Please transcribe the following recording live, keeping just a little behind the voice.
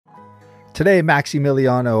Today,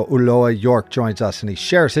 Maximiliano Ulloa York joins us and he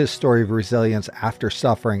shares his story of resilience after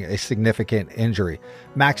suffering a significant injury.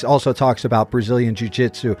 Max also talks about Brazilian Jiu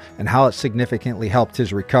Jitsu and how it significantly helped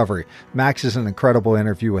his recovery. Max is an incredible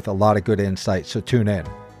interview with a lot of good insight, so tune in.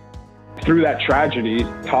 Through that tragedy,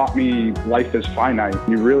 taught me life is finite.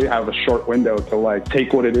 You really have a short window to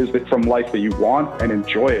take what it is from life that you want and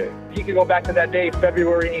enjoy it. You can go back to that day,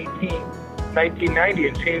 February 18, 1990,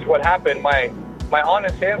 and change what happened. My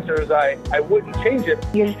honest answer is I wouldn't change it.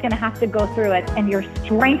 You're just going to have to go through it, and your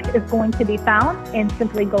strength is going to be found in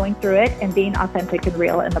simply going through it and being authentic and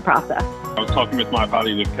real in the process. I was talking with my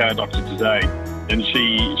palliative care doctor today, and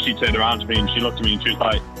she turned around to me and she looked at me and she was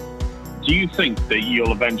like, do you think that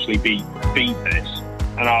you'll eventually beat this?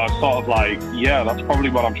 And I was sort of like, yeah, that's probably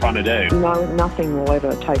what I'm trying to do. No, nothing will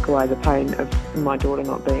ever take away the pain of my daughter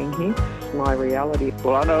not being here. My reality.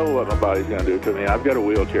 Well, I know what my body's going to do to me. I've got a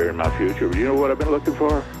wheelchair in my future. But you know what I've been looking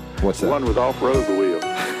for? What's that? One with off-road wheels.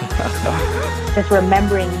 Just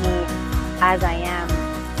remembering me as I am,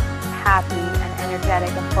 happy and energetic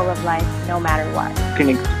and full of life, no matter what. You can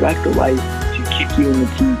expect life to kick you in the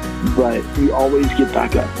teeth, but you always get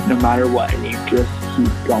back up, no matter what, and you just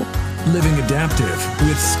keep going. Living Adaptive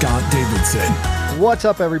with Scott Davidson. What's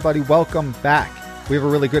up, everybody? Welcome back. We have a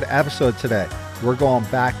really good episode today. We're going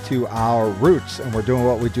back to our roots, and we're doing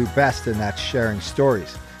what we do best, and that's sharing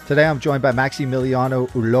stories. Today, I'm joined by Maximiliano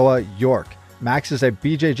Ulloa York. Max is a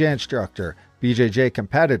BJJ instructor, BJJ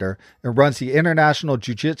competitor, and runs the International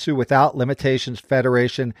Jiu Jitsu Without Limitations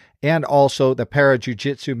Federation and also the Jiu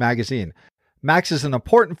Jitsu Magazine. Max is an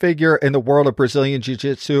important figure in the world of Brazilian Jiu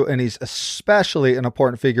Jitsu, and he's especially an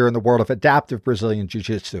important figure in the world of adaptive Brazilian Jiu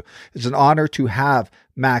Jitsu. It's an honor to have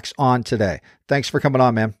Max on today. Thanks for coming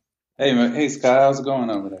on, man. Hey, man. Hey, Scott. How's it going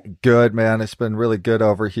over there? Good, man. It's been really good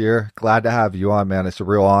over here. Glad to have you on, man. It's a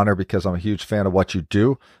real honor because I'm a huge fan of what you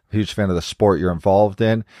do, a huge fan of the sport you're involved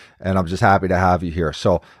in, and I'm just happy to have you here.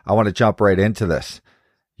 So I want to jump right into this.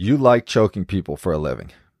 You like choking people for a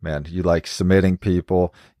living, man. You like submitting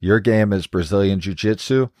people. Your game is Brazilian Jiu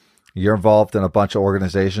Jitsu. You're involved in a bunch of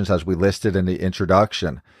organizations, as we listed in the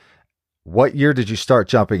introduction. What year did you start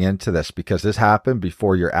jumping into this? Because this happened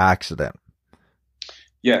before your accident.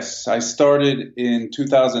 Yes, I started in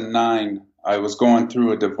 2009. I was going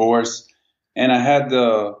through a divorce, and I had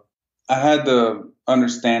the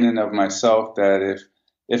understanding of myself that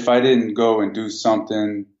if I didn't go and do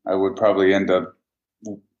something, I would probably end up,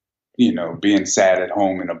 being sad at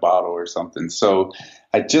home in a bottle or something. So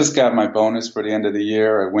I just got my bonus for the end of the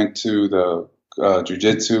year. I went to the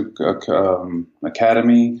Jiu-Jitsu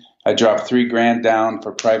Academy. I dropped $3,000 down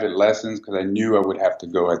for private lessons because I knew I would have to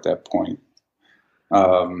go at that point.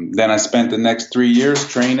 Then I spent the next 3 years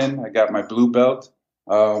training. I got my blue belt.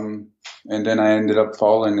 And then I ended up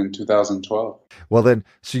falling in 2012. Well, then,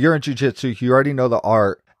 so you're in jiu-jitsu, you already know the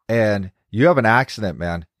art, and you have an accident,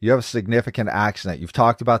 man. You have a significant accident. You've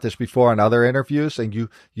talked about this before in other interviews, and you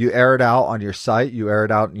air it out on your site. You air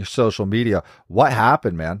it out on your social media. What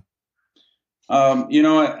happened, man?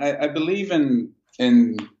 I believe in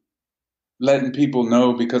letting people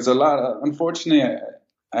know because unfortunately,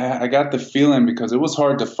 I got the feeling because it was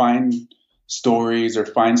hard to find stories or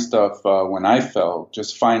find stuff when I fell,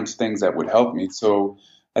 just find things that would help me. So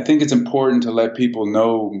I think it's important to let people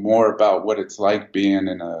know more about what it's like being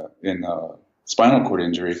in a spinal cord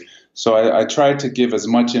injury. So I try to give as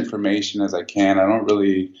much information as I can. I don't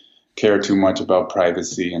really care too much about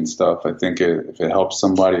privacy and stuff. I think if it helps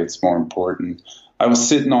somebody, it's more important. I was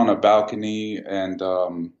sitting on a balcony and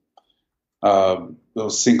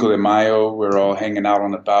those Cinco de Mayo, we're all hanging out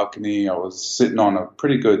on the balcony. I was sitting on a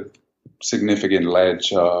pretty good, significant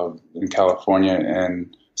ledge in California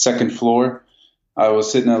and second floor. I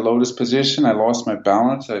was sitting in a lotus position. I lost my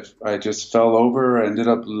balance. I just fell over. I ended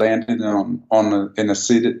up landing in a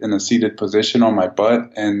seated position on my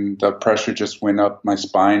butt, and the pressure just went up my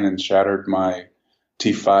spine and shattered my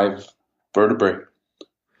T5 vertebrae.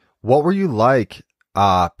 What were you like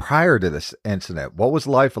prior to this incident? What was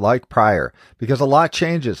life like prior? Because a lot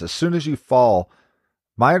changes as soon as you fall.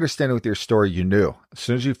 My understanding with your story, you knew as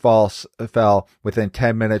soon as you fell within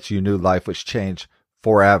 10 minutes, you knew life was changed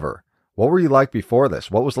forever. What were you like before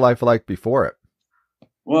this? What was life like before it?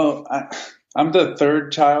 Well, I'm the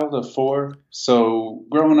third child of four. So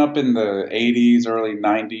growing up in the 80s, early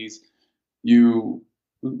 90s,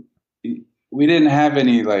 we didn't have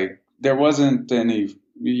any, there wasn't any,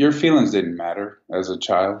 your feelings didn't matter as a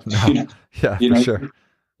child. No. For sure.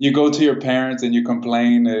 You go to your parents and you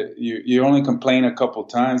complain. You only complain a couple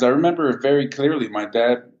times. I remember it very clearly. My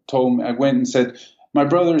dad told me, I went and said, my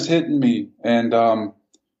brother's hitting me.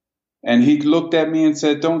 And he looked at me and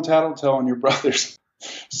said, don't tattletale on your brothers.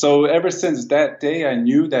 So ever since that day, I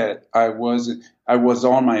knew that I was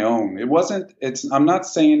on my own. I'm not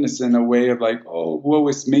saying this in a way of like, oh, woe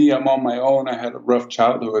is me, I'm on my own, I had a rough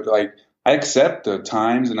childhood. Like, I accept the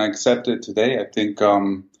times and I accept it today. I think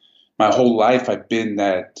my whole life I've been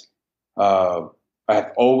that,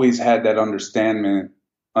 I've always had that understanding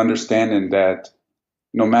that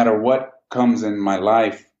no matter what comes in my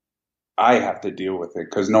life, I have to deal with it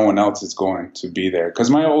because no one else is going to be there. Because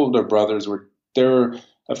my older brothers they're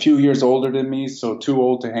a few years older than me, so too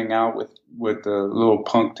old to hang out with the little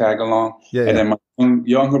punk tag along. Yeah, and then my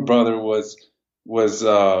younger brother was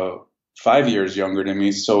 5 years younger than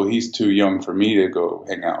me, so he's too young for me to go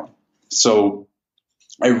hang out. So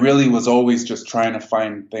I really was always just trying to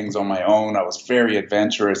find things on my own. I was very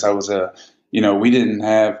adventurous. we had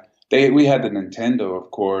the Nintendo,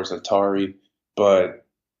 of course, Atari, but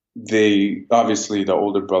they obviously, the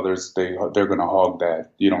older brothers, they're going to hog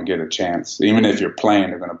that. You don't get a chance. Even if you're playing,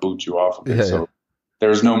 they're going to boot you off of it. So there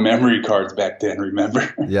was no memory cards back then,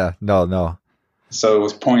 remember? Yeah, no. So it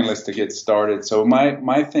was pointless to get started. So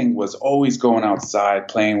my thing was always going outside,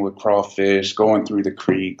 playing with crawfish, going through the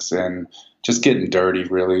creeks, and just getting dirty,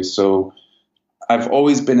 really. So I've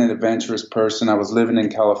always been an adventurous person. I was living in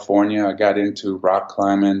California. I got into rock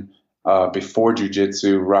climbing before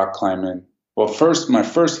jiu-jitsu, rock climbing. Well, my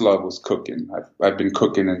first love was cooking. I've been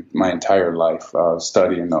cooking in my entire life,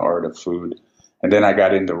 studying the art of food. And then I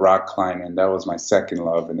got into rock climbing. That was my second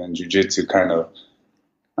love. And then jiu-jitsu kind of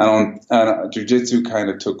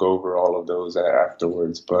took over all of those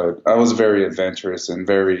afterwards. But I was very adventurous and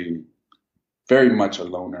very, very much a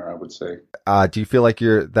loner, I would say. Do you feel like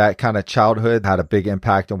that kind of childhood had a big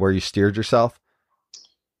impact on where you steered yourself?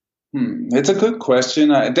 It's a good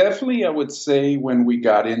question. Definitely, I would say when we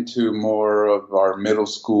got into more of our middle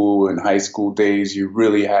school and high school days, you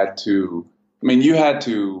really had to, you had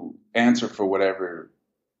to answer for whatever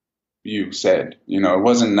you said. It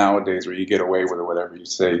wasn't nowadays where you get away with whatever you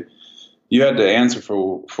say. You had to answer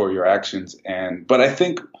for your actions. But I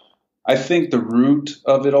think the root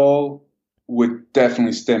of it all would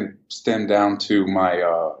definitely stem down to my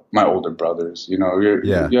older brothers. You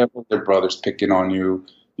have older brothers picking on you.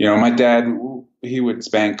 My dad, he would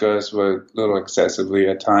spank us a little excessively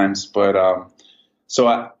at times, but so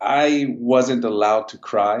I wasn't allowed to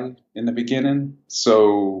cry in the beginning.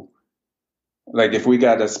 So, like, if we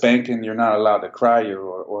got a spanking, you're not allowed to cry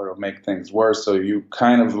or it'll make things worse. So you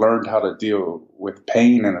kind of learned how to deal with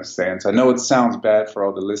pain in a sense. I know it sounds bad for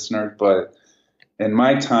all the listeners, but in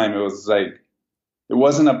my time, it was like, it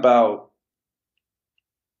wasn't about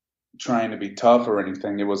trying to be tough or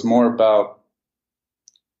anything. It was more about,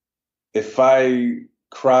 if I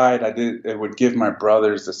cried, it would give my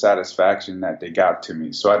brothers the satisfaction that they got to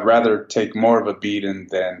me. So I'd rather take more of a beating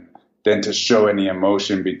than to show any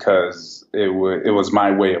emotion, because it was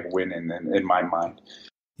my way of winning in my mind.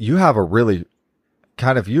 You have a really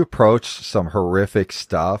you approach some horrific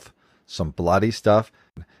stuff, some bloody stuff.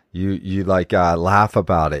 You laugh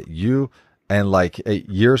about it. And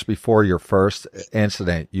years before your first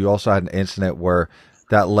incident, you also had an incident where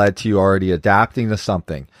that led to you already adapting to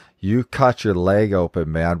something. You cut your leg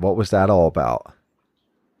open, man. What was that all about?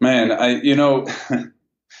 Man,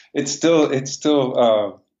 it's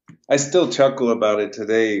still, I still chuckle about it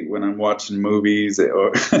today when I'm watching movies,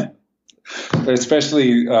 or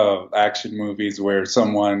especially action movies where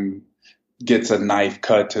someone gets a knife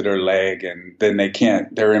cut to their leg and then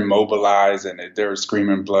they're immobilized and they're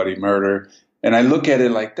screaming bloody murder. And I look at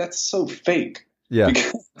it like, that's so fake. Yeah.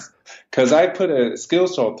 Because I put a skill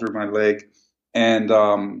saw through my leg, and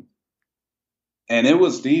it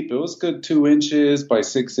was deep. It was good 2 inches by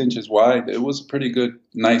 6 inches wide. It was a pretty good,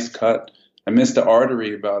 nice cut. I missed the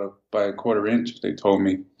artery by a quarter inch, they told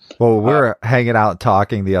me. Well, we were hanging out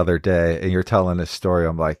talking the other day, and you're telling this story.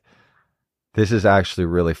 I'm like, this is actually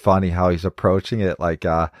really funny how he's approaching it. Like,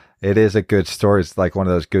 it is a good story. It's like one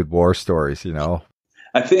of those good war stories,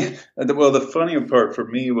 I think, the funnier part for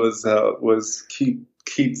me was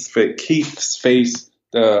Keith's face.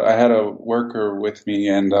 I had a worker with me,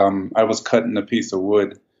 and I was cutting a piece of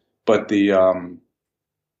wood, but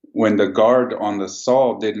when the guard on the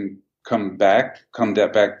saw didn't come back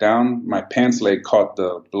down, my pants leg caught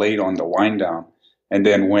the blade on the wind down, and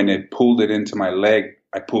then when it pulled it into my leg,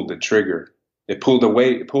 I pulled the trigger. It pulled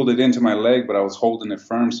it into my leg, but I was holding it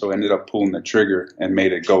firm, so I ended up pulling the trigger and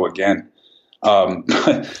made it go again.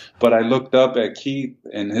 But I looked up at Keith,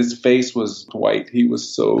 and his face was white. He was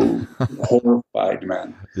so horrified,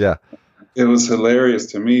 man. Yeah. It was hilarious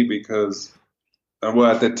to me because,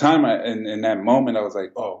 at the time, in that moment, I was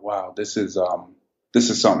like, oh, wow, this is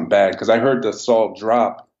something bad. Because I heard the saw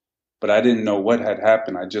drop, but I didn't know what had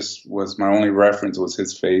happened. My only reference was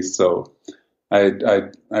his face. So I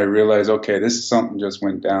realized, okay, this is something just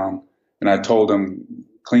went down. And I told him,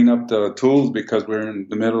 clean up the tools because we're in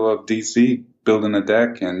the middle of DC building a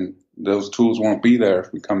deck and those tools won't be there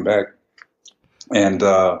if we come back. And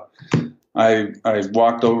I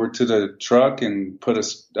walked over to the truck and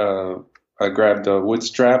I grabbed a wood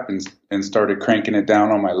strap and started cranking it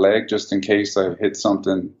down on my leg just in case I hit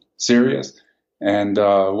something serious, and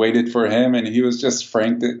waited for him. And he was just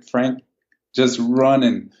Frank just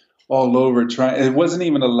running all over trying. It wasn't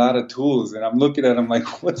even a lot of tools. And I'm looking at him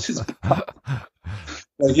like, what's his problem?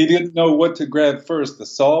 Like, he didn't know what to grab first, the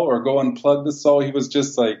saw or go unplug the saw. He was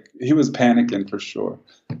just like, he was panicking for sure.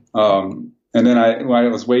 And then I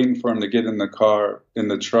was waiting for him to get in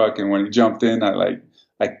the truck. And when he jumped in, I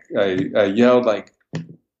yelled like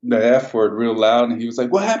the F word real loud. And he was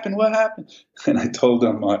like, what happened? What happened? And I told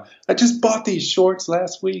him, I just bought these shorts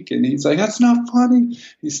last week. And he's like, that's not funny.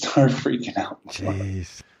 He started freaking out.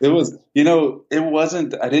 Jeez. It was, it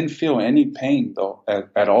wasn't, I didn't feel any pain though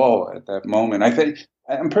at all at that moment.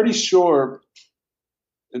 I'm pretty sure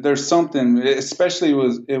there's something, especially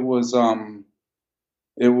it was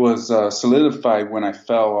solidified when I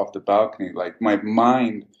fell off the balcony. Like my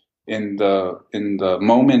mind in the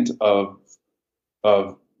moment of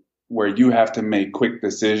where you have to make quick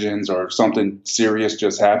decisions or something serious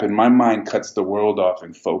just happened, my mind cuts the world off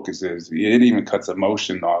and focuses. It even cuts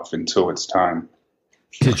emotion off until it's time.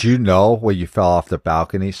 Did you know when you fell off the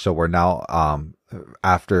balcony? So we're now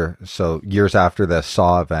years after the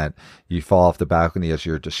Saw event, you fall off the balcony as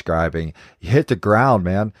you're describing. You hit the ground,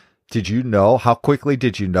 man. Did you know? How quickly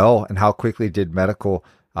did you know? And how quickly did medical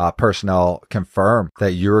personnel confirm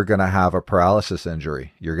that you were going to have a paralysis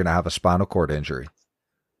injury? You're going to have a spinal cord injury?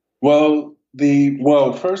 Well,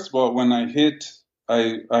 first of all, when I hit,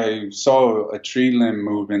 I saw a tree limb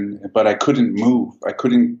moving, but I couldn't move. I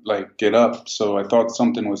couldn't get up. So I thought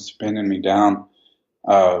something was pinning me down.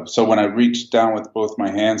 So when I reached down with both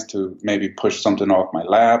my hands to maybe push something off my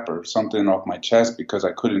lap or something off my chest because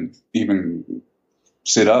I couldn't even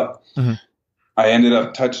sit up, mm-hmm. I ended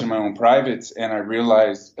up touching my own privates, and I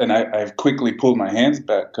realized, and I quickly pulled my hands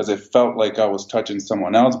back because it felt like I was touching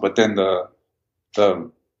someone else. But then the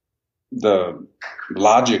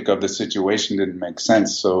logic of the situation didn't make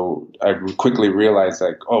sense. So I quickly realized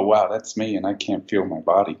oh wow, that's me, and I can't feel my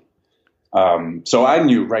body. So I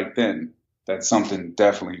knew right then that something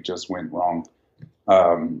definitely just went wrong.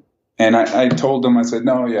 And I told them, I said,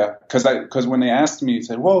 no, yeah. Cause when they asked me, he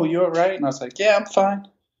said, whoa, you all right? And I was like, yeah, I'm fine.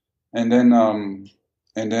 And then after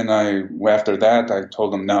that, I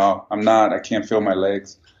told them, no, I'm not. I can't feel my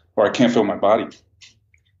legs, or I can't feel my body.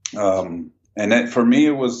 And that for me,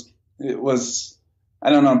 it was, I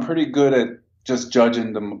don't know, I'm pretty good at just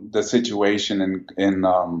judging the situation and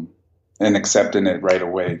accepting it right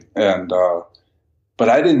away. And, but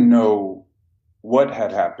I didn't know what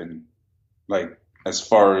had happened, as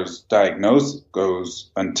far as diagnosis goes,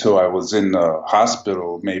 until I was in the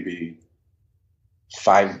hospital maybe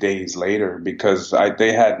 5 days later, because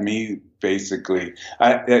they had me basically,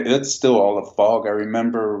 it's still all a fog. I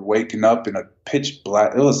remember waking up in a pitch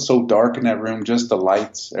black, it was so dark in that room, just the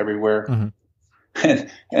lights everywhere. Mm-hmm.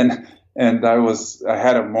 And I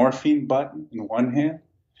had a morphine button in one hand,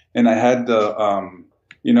 and I had the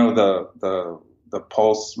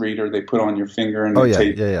pulse reader they put on your finger and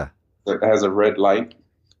tape. Yeah. That has a red light.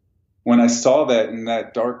 When I saw that in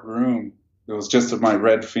that dark room, it was just my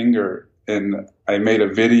red finger, and I made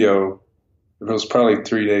a video. It was probably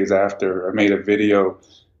 3 days after. I made a video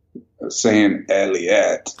saying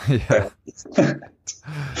Elliot. Yeah,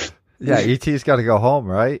 yeah. ET's got to go home,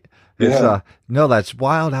 right? It's, no, that's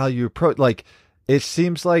wild how you approach. It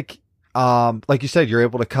seems like you said, you're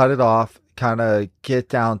able to cut it off, kind of get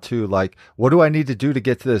down to what do I need to do to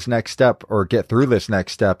get to this next step, or get through this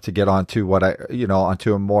next step to get onto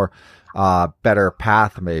onto a more better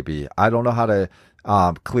path. Maybe I don't know how to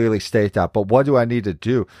clearly state that, but what do I need to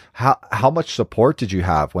do? How much support did you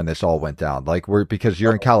have when this all went down? Because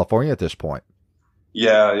you're in California at this point.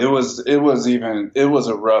 Yeah, it was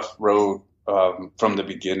a rough road from the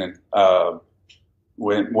beginning.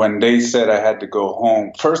 When they said I had to go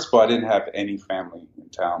home, first of all, I didn't have any family in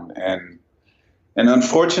town, and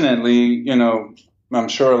unfortunately, I'm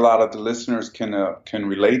sure a lot of the listeners can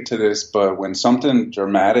relate to this, but when something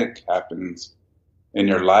dramatic happens in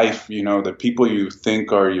your life, the people you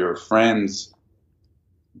think are your friends,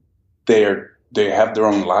 they have their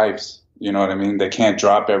own lives. You know what I mean? They can't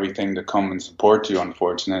drop everything to come and support you,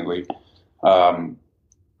 unfortunately.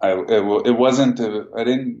 It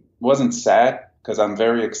wasn't sad, because I'm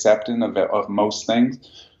very accepting of most things,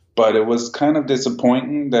 but it was kind of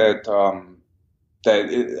disappointing that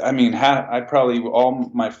I probably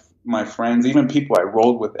all my friends, even people I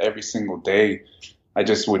rolled with every single day, I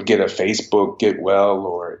just would get a Facebook get well,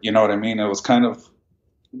 or you know what I mean. It was kind of,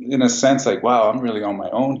 in a sense, like, wow, I'm really on my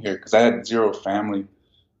own here, because I had zero family.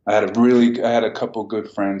 I had a couple good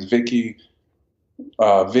friends. Vicky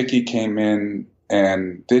came in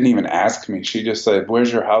and didn't even ask me. She just said,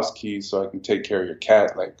 "Where's your house keys so I can take care of your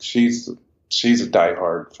cat?" Like, she's a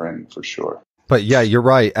diehard friend for sure. But yeah, you're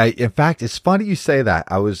right. In fact, it's funny you say that.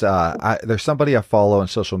 There's somebody I follow on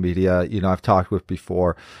social media, I've talked with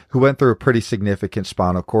before, who went through a pretty significant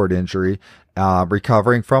spinal cord injury,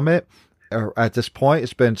 recovering from it. At this point,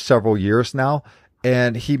 it's been several years now.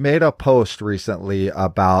 And he made a post recently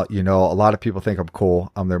about, a lot of people think I'm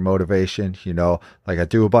cool. I'm their motivation, like I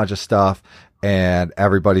do a bunch of stuff and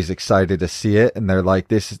everybody's excited to see it. And they're like,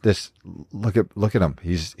 look at him.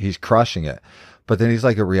 He's crushing it. But then he's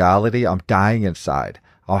like, in reality, I'm dying inside.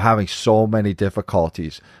 I'm having so many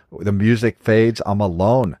difficulties. The music fades. I'm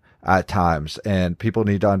alone at times. And people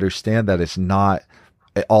need to understand that it's not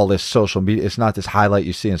all this social media. It's not this highlight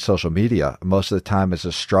you see in social media. Most of the time it's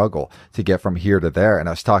a struggle to get from here to there. And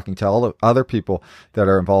I was talking to all the other people that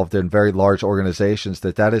are involved in very large organizations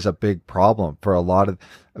that is a big problem for a lot of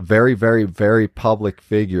very, very, very public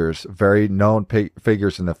figures, very known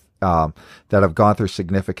figures in the, that have gone through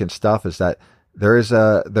significant stuff, is that there's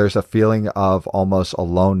a feeling of almost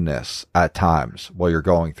aloneness at times while you're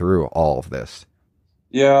going through all of this.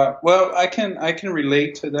 Yeah, well, I can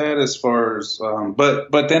relate to that as far as,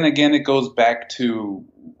 but then again, it goes back to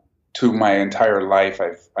my entire life.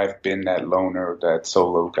 I've been that loner, that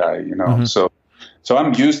solo guy, Mm-hmm. So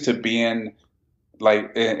I'm used to being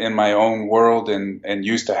like in my own world and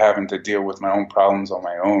used to having to deal with my own problems on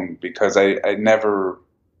my own, because I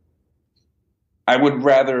would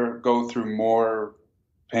rather go through more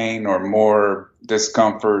pain or more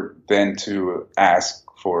discomfort than to ask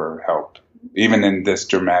for help, even in this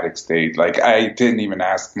dramatic state. Like, I didn't even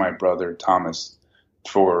ask my brother Thomas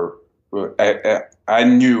for, I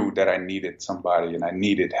knew that I needed somebody and I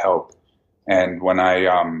needed help. And when I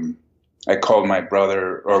called my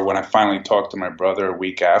brother, or when I finally talked to my brother a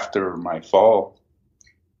week after my fall,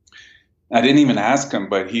 I didn't even ask him,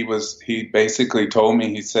 but he basically told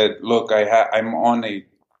me, he said, look, I'm on a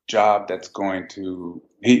job that's going to,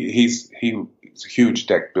 he's a huge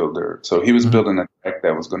deck builder. So he was mm-hmm. building a deck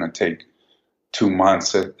that was going to take 2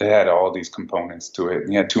 months. It had all these components to it.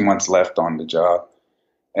 And he had 2 months left on the job.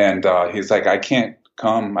 And he's like, I can't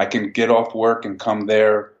come. I can get off work and come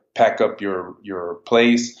there, pack up your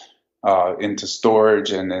place into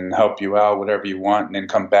storage, and then help you out, whatever you want, and then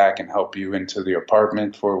come back and help you into the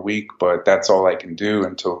apartment for a week. But that's all I can do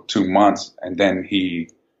until 2 months. And then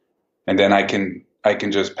I can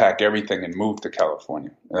just pack everything and move to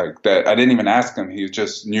California. Like that. I didn't even ask him. He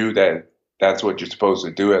just knew that that's what you're supposed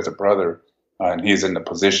to do as a brother. And he's in the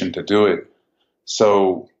position to do it.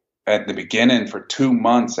 So at the beginning, for 2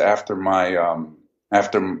 months after my,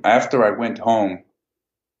 after I went home,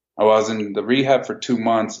 I was in the rehab for 2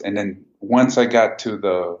 months. And then once I got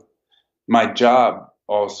to my job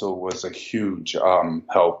also was a huge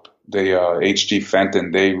help. HG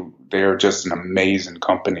Fenton, they are just an amazing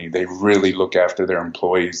company. They really look after their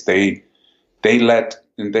employees.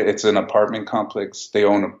 It's an apartment complex. They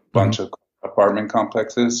own a bunch of apartment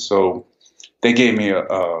complexes. So they gave me an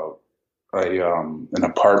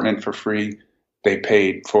apartment for free. They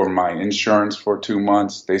paid for my insurance for 2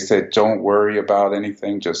 months. They said, don't worry about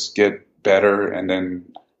anything, just get better, and then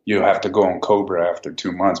you have to go on Cobra after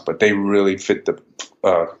 2 months. But they really fit the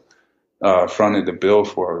fronted the bill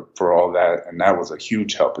for all that, and that was a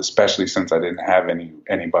huge help, especially since I didn't have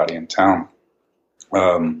anybody in town.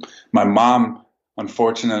 My mom,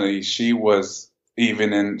 unfortunately, she was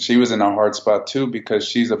in a hard spot too, because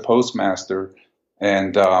she's a postmaster,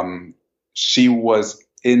 and she was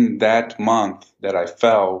in that month that I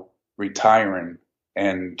fell, retiring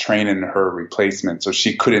and training her replacement, so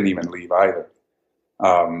she couldn't even leave either.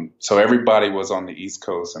 So everybody was on the East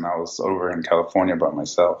Coast, and I was over in California by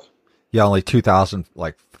myself. Yeah, only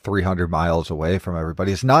 2,300 miles away from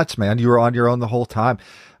everybody. It's nuts, man. You were on your own the whole time.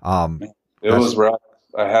 It was rough.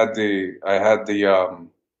 I had the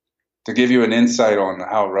to give you an insight on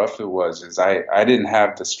how rough it was, is I didn't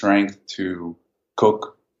have the strength to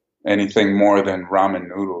cook anything more than ramen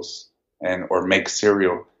noodles or make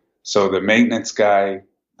cereal. So the maintenance guy,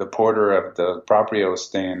 the porter of the property I was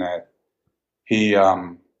staying at, he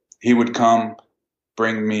would come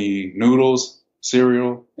bring me noodles,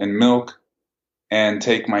 cereal, and milk, and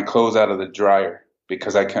take my clothes out of the dryer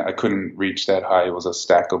because I couldn't reach that high. It was a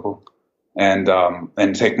stackable.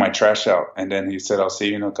 and take my trash out. And then he said, I'll see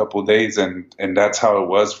you in a couple of days. And that's how it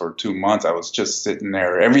was for 2 months. I was just sitting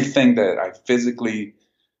there. Everything that I physically,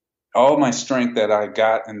 all my strength that I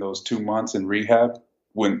got in those 2 months in rehab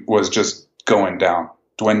was just going down,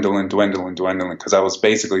 dwindling, because I was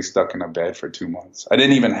basically stuck in a bed for 2 months. I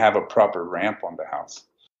didn't even have a proper ramp on the house.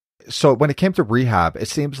 So when it came to rehab, it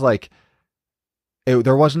seems like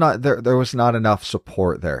there was not enough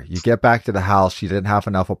support there. You get back to the house, you didn't have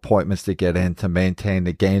enough appointments to get in to maintain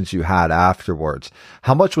the gains you had afterwards.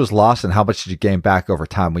 How much was lost and how much did you gain back over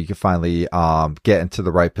time when you could finally get into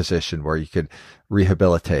the right position where you could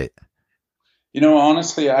rehabilitate?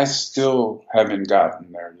 Honestly, I still haven't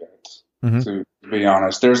gotten there yet, to be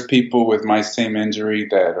honest. There's people with my same injury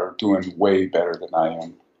that are doing way better than I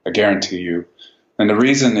am. I guarantee you. And the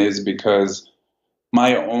reason is because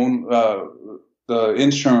my own, the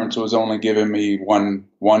insurance was only giving me one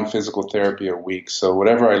physical therapy a week. So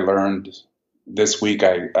whatever I learned this week,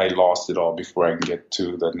 I lost it all before I can get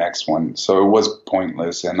to the next one. So it was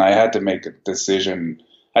pointless. And I had to make a decision.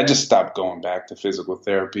 I just stopped going back to physical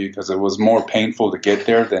therapy because it was more painful to get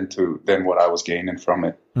there than what I was gaining from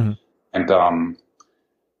it. Mm-hmm.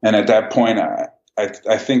 And at that point,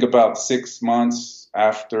 I think about 6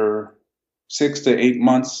 to 8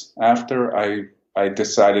 months after I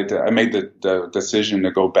decided I made the decision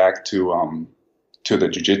to go back to the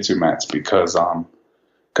jiu-jitsu mats because I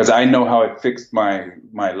know how it fixed my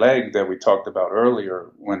leg that we talked about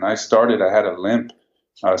earlier. When I started, I had a limp.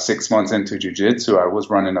 6 months into jiu-jitsu, I was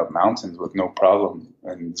running up mountains with no problem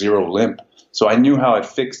and zero limp. So I knew how it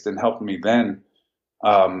fixed and helped me then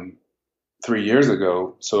 3 years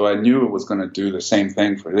ago. So I knew it was going to do the same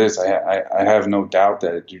thing for this. I have no doubt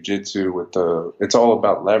that jiu-jitsu it's all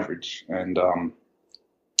about leverage. And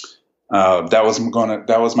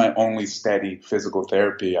that was my only steady physical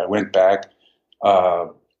therapy. I went back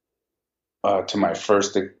to my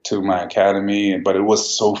academy, but it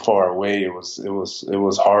was so far away. It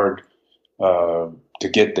was hard to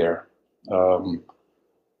get there.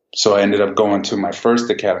 So I ended up going to my first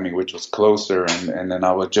academy, which was closer, and then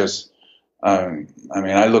I would just. I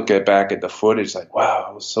look back at the footage like, wow,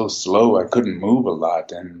 I was so slow. I couldn't move a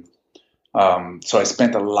lot, and so I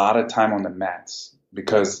spent a lot of time on the mats.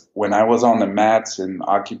 Because when I was on the mats and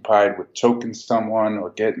occupied with choking someone or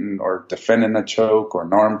defending a choke or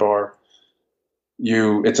an arm bar,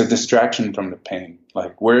 it's a distraction from the pain.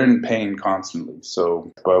 Like we're in pain constantly.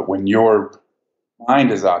 So, but when your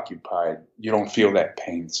mind is occupied, you don't feel that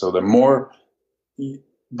pain. So the more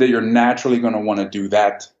that you're naturally going to want to do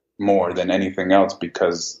that more than anything else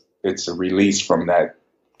because it's a release from that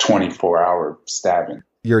 24-hour stabbing.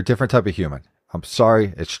 You're a different type of human. I'm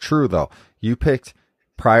sorry. It's true though. You picked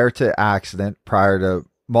prior to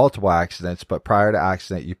multiple accidents, but prior to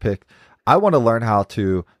accident, you picked, I want to learn how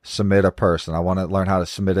to submit a person. I want to learn how to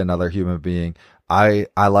submit another human being. I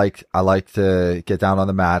like to get down on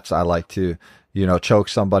the mats. I like to, choke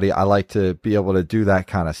somebody. I like to be able to do that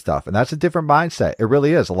kind of stuff. And that's a different mindset. It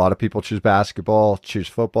really is. A lot of people choose basketball, choose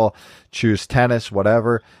football, choose tennis,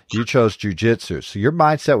 whatever. You chose jiu-jitsu. So your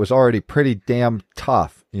mindset was already pretty damn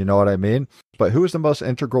tough. You know what I mean? But who is the most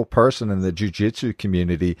integral person in the jiu-jitsu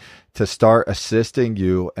community to start assisting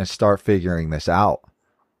you and start figuring this out?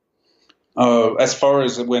 As far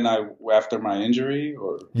as after my injury,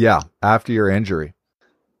 or yeah, after your injury,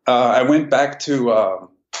 I went back to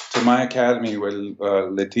my academy with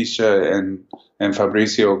Leticia and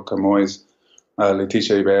Fabricio Camoes,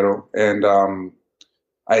 Leticia Ibero, and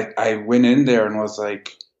I went in there and was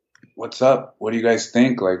like, "What's up? What do you guys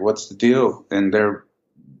think? Like, what's the deal?" And they're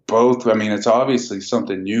both. It's obviously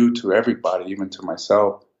something new to everybody, even to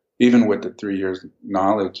myself, even with the 3 years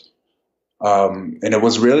knowledge. And it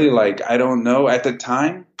was really like, I don't know. At the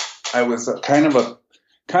time, I was I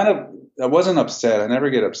wasn't upset. I never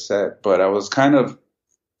get upset, but I was kind of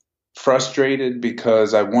frustrated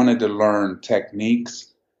because I wanted to learn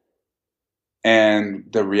techniques. And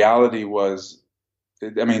the reality was,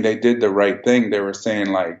 they did the right thing. They were saying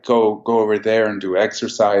like, go over there and do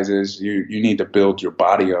exercises. You need to build your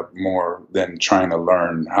body up more than trying to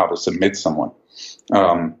learn how to submit someone.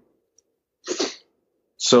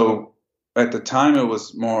 So at the time, it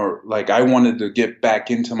was more like I wanted to get back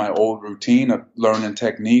into my old routine of learning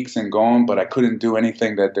techniques and going, but I couldn't do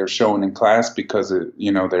anything that they're showing in class because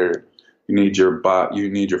you need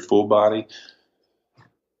your full body.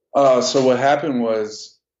 So what happened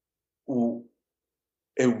was,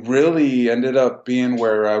 it really ended up being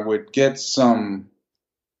where I would get some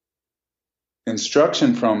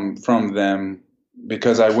instruction from them.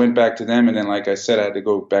 Because I went back to them, and then, like I said, I had to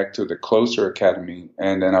go back to the closer academy,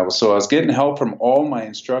 and then I was getting help from all my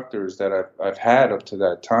instructors that I've had up to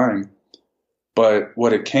that time, But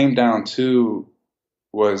what it came down to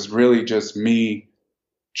was really just me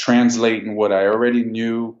translating what I already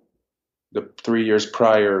knew the 3 years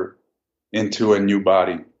prior into a new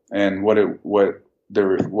body. And what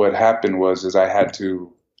happened was I had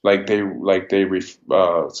to, like they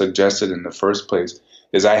suggested in the first place,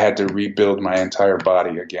 is I had to rebuild my entire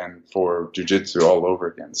body again for jiu-jitsu all over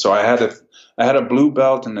again. So I had a blue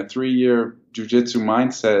belt and a 3-year jiu-jitsu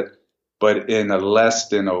mindset, but in a less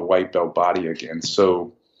than a white belt body again.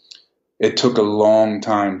 So it took a long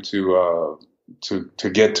time to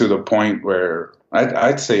get to the point where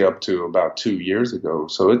I'd say up to about 2 years ago.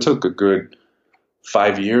 So it took a good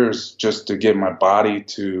 5 years just to get my body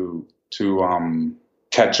to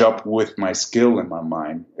catch up with my skill in my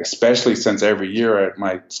mind, especially since every year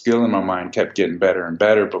my skill in my mind kept getting better and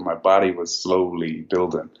better, but my body was slowly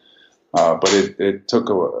building. But it took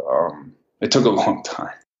a long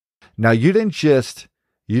time. Now you didn't just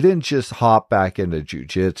hop back into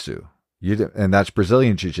jiu-jitsu. And that's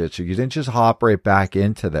Brazilian jiu-jitsu. You didn't just hop right back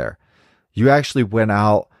into there. You actually went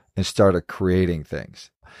out and started creating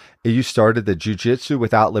things. You started the Jiu-Jitsu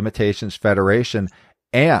Without Limitations Federation,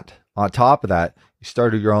 and on top of that, you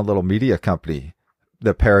started your own little media company,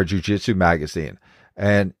 the Para Jiu-Jitsu Magazine,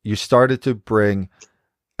 and you started to bring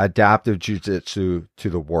adaptive jiu-jitsu to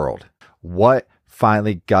the world. What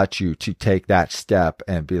finally got you to take that step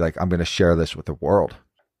and be like, I'm going to share this with the world?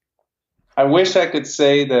 I wish I could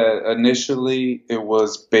say that initially it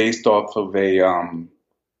was based off of a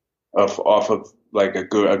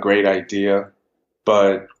great idea,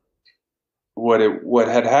 but what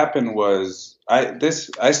had happened was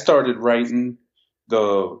I started writing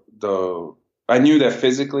I knew that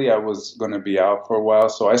physically I was going to be out for a while,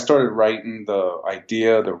 so I started writing the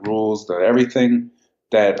idea, the rules, everything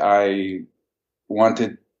that I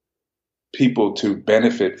wanted people to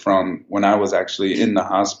benefit from when I was actually in the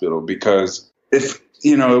hospital. Because it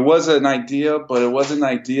was an idea, but it wasn't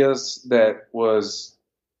ideas that was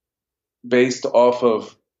based off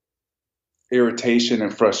of irritation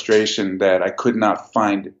and frustration that I could not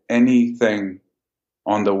find anything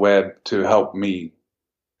on the web to help me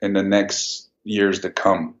in the next years to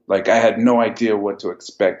come. Like, I had no idea what to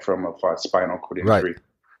expect from a spinal cord injury. Right.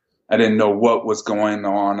 I didn't know what was going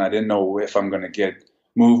on. I didn't know if I'm going to get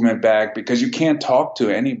movement back, because you can't talk to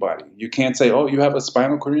anybody. You can't say, oh, you have a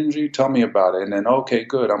spinal cord injury? Tell me about it. And then, okay,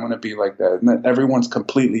 good, I'm going to be like that. And everyone's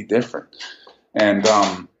completely different. And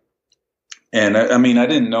I mean, I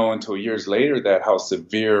didn't know until years later that how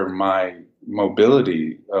severe my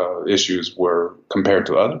mobility issues were compared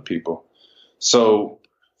to other people. So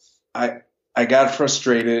I got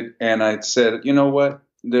frustrated, and I said, you know what?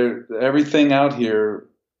 Everything out here,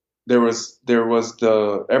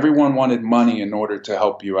 everyone wanted money in order to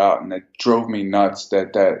help you out, and it drove me nuts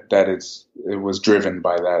that it was driven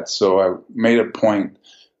by that. So I made a point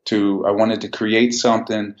I wanted to create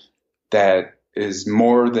something that is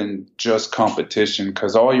more than just competition,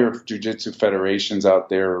 because all your jiu-jitsu federations out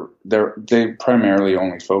there, they primarily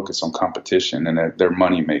only focus on competition, and they're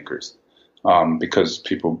money makers, because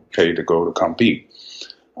people pay to go to compete.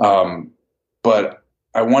 But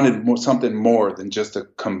I wanted something more than just a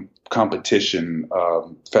competition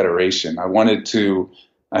federation. I wanted to,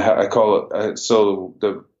 I call it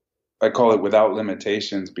Without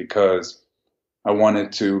Limitations, because I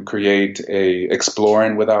wanted to create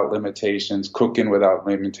exploring without limitations, cooking without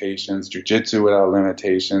limitations, jiu-jitsu without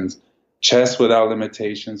limitations, chess without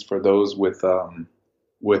limitations for those with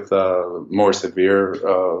more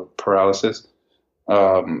severe paralysis.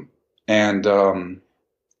 And the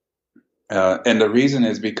reason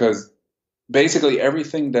is because basically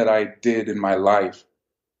everything that I did in my life,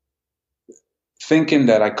 thinking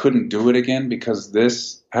that I couldn't do it again because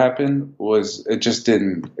this happened,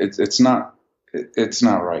 it's not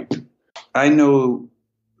right. I know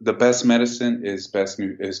the best medicine is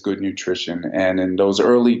good nutrition. And in those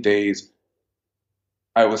early days,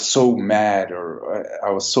 I was so mad, or I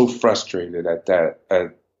was so frustrated at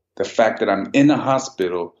the fact that I'm in a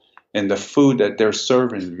hospital and the food that they're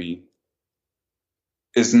serving me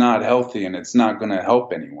is not healthy, and it's not going to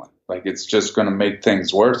help anyone. Like, it's just going to make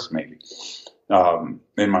things worse, maybe,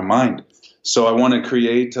 in my mind. So I want to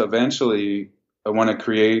create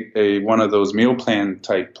one of those meal plan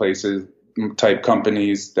type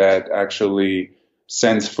companies that actually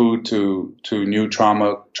sends food to new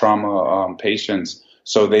trauma patients,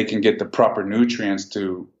 so they can get the proper nutrients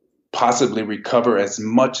to possibly recover as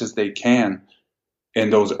much as they can in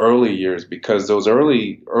those early years, because those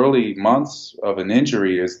early months of an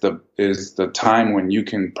injury is the time when you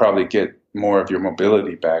can probably get more of your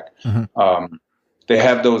mobility back. Mm-hmm. They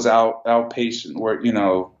have those outpatient where,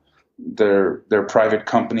 they're private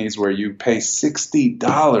companies where you pay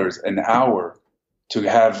 $60 an hour to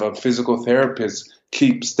have a physical therapist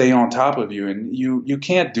stay on top of you, and you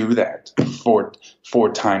can't do that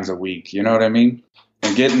four times a week. You know what I mean?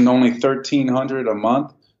 And getting only $1,300 a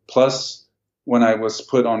month, plus when I was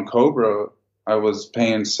put on Cobra, I was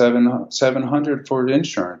paying $700 for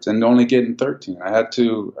insurance and only getting $13.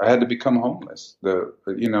 I had to become homeless.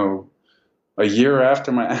 A year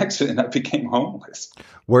after my accident, I became homeless.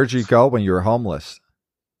 Where'd you go when you were homeless?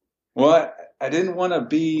 Well, I didn't want to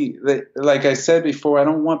be, like I said before, I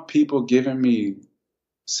don't want people giving me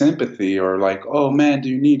sympathy or like, oh man, do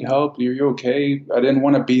you need help? Are you okay? I didn't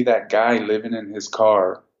want to be that guy living in his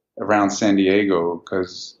car around San Diego,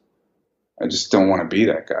 because I just don't want to be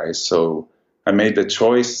that guy. So I made the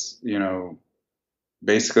choice,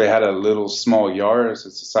 basically I had a little small yard. It's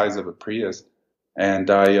the size of a Prius. And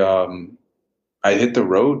I hit the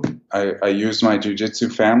road. I used my jiu-jitsu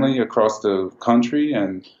family across the country,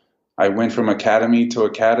 and I went from academy to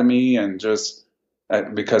academy, and just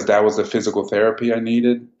because that was the physical therapy I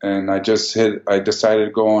needed. And I decided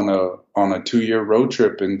to go on a 2-year road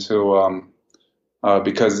trip until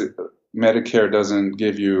because Medicare doesn't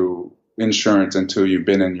give you insurance until you've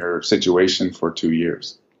been in your situation for 2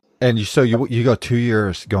 years. And you go 2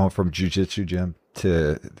 years going from jiu-jitsu gym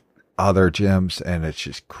to other gyms, and it's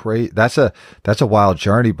just crazy. That's a wild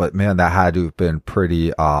journey, but man, that had to have been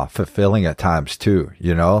pretty fulfilling at times too.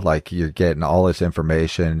 Like you're getting all this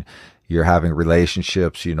information, you're having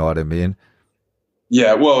relationships, you know what I mean?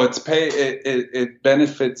 Yeah, well, it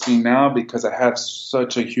benefits me now because I have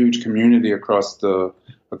such a huge community across the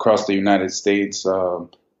United States. So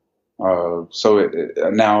now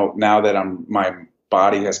that my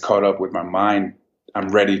body has caught up with my mind, I'm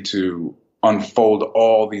ready to unfold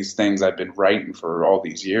all these things I've been writing for all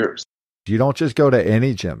these years. You don't just go to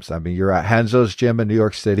any gyms. I mean, you're at Henzo's gym in New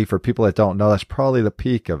York City. For people that don't know, that's probably the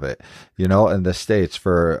peak of it, in the States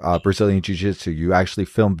for Brazilian Jiu-Jitsu. You actually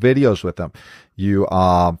film videos with them. You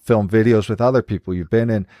film videos with other people. You've been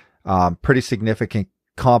in pretty significant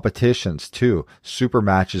competitions too, super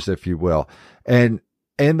matches, if you will. And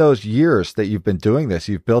in those years that you've been doing this,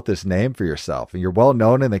 you've built this name for yourself, and you're well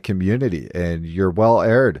known in the community, and you're well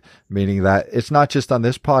aired, meaning that it's not just on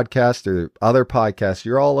this podcast or other podcasts.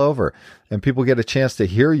 You're all over, and people get a chance to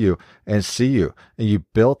hear you and see you. And you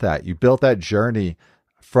built that journey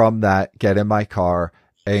from that get in my car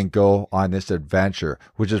and go on this adventure,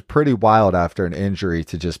 which is pretty wild after an injury,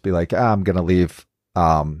 to just be like, I'm going to leave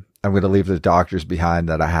the doctors behind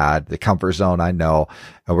that I had, the comfort zone I know,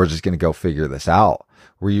 and we're just going to go figure this out.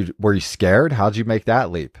 Were you scared? How'd you make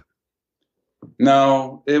that leap?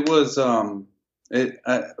 No, it was,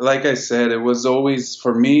 like I said, it was always,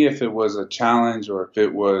 for me, if it was a challenge or if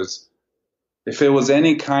it was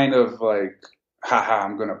any kind of like, haha,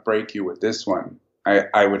 I'm going to break you with this one,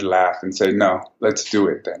 I would laugh and say, no, let's do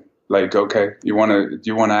it then. Like, okay, do you want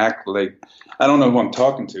to act like, I don't know who I'm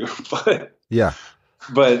talking to, but yeah,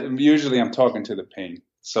 but usually I'm talking to the pain.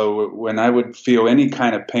 So when I would feel any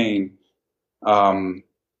kind of pain,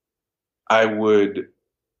 I would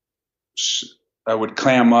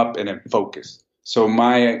clam up and then focus. So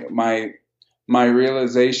my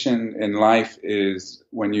realization in life is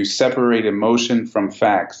when you separate emotion from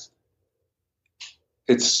facts,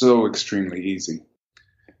 it's so extremely easy.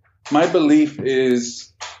 My belief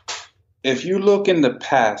is, if you look in the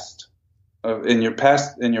past, in the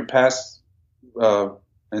past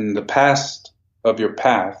of your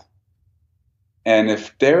path, and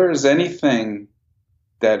if there is anything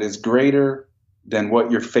that is greater than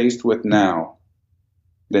what you're faced with now,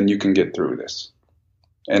 then you can get through this.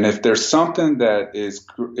 And if there's something that is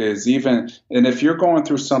even, and if you're going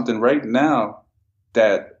through something right now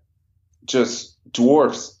that just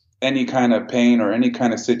dwarfs any kind of pain or any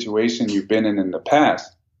kind of situation you've been in the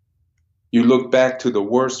past, you look back to the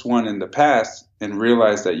worst one in the past and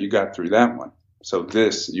realize that you got through that one. So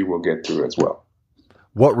this you will get through as well.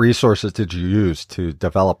 What resources did you use to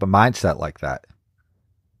develop a mindset like that?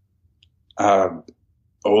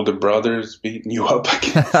 Older brothers beating you up, I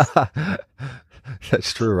guess.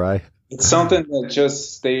 That's true, right? It's something that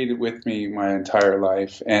just stayed with me my entire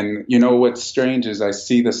life. And what's strange is I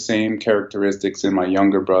see the same characteristics in my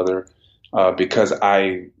younger brother, because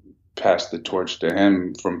I passed the torch to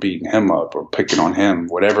him from beating him up or picking on him.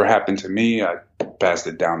 Whatever happened to me, I passed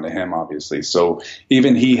it down to him, obviously. So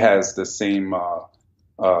even he has the same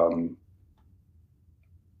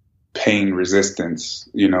pain resistance,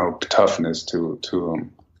 toughness to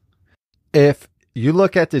him. If you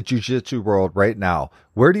look at the jiu-jitsu world right now,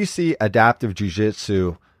 where do you see adaptive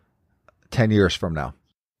jiu-jitsu 10 years from now?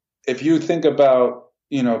 If you think about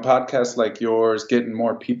podcasts like yours, getting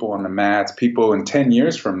more people on the mats, people in 10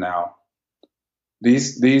 years from now,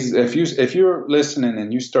 if you're listening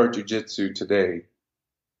and you start jiu-jitsu today,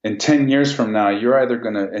 in 10 years from now, you're either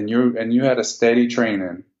going to, and you had a steady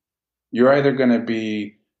training, you're either going to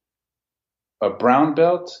be a brown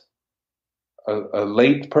belt, a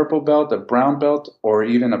late purple belt, a brown belt, or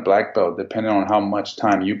even a black belt, depending on how much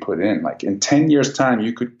time you put in. Like in 10 years time,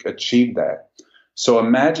 you could achieve that. So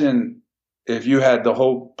imagine if you had the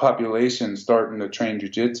whole population starting to train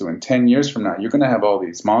jiu-jitsu in 10 years from now, you're going to have all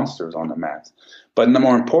these monsters on the mats. But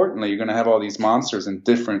more importantly, you're going to have all these monsters in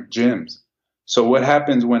different gyms. So what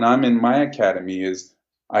happens when I'm in my academy is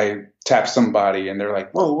I tap somebody and they're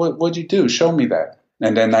like, whoa, what'd you do? Show me that.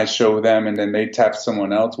 And then I show them, and then they tap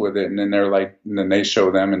someone else with it. And then they're like, and then they show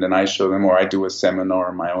them, and then I show them, or I do a seminar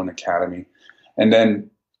in my own academy. And then,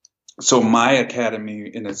 so my academy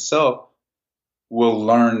in itself will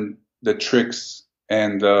learn the tricks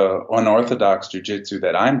and the unorthodox jiu-jitsu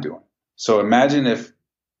that I'm doing. So imagine if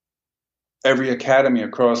every academy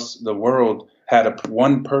across the world had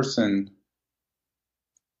one person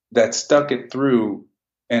that stuck it through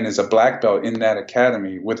and is a black belt in that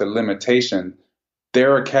academy with a limitation.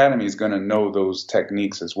 Their academy is going to know those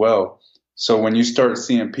techniques as well. So when you start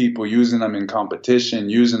seeing people using them in competition,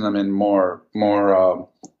 using them in more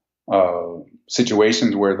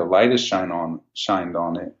situations where the light is shined on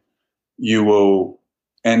it, you will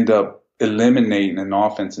end up eliminating an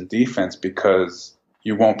offense and defense because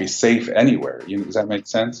you won't be safe anywhere. Does that make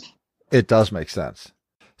sense? It does make sense.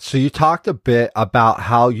 So you talked a bit about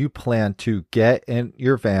how you plan to get in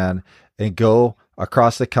your van and go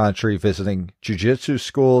across the country visiting jiu-jitsu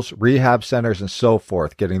schools, rehab centers, and so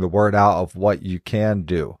forth, getting the word out of what you can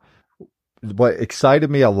do. What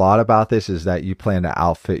excited me a lot about this is that you plan to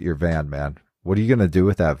outfit your van, man. What are you going to do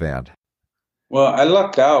with that van? Well, I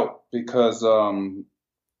lucked out because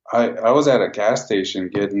I was at a gas station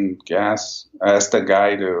getting gas. I asked the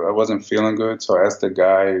guy I wasn't feeling good, so I asked the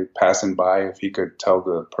guy passing by if he could tell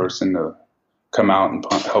the person to come out and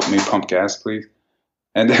help me pump gas, please.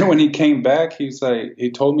 And then when he came back, he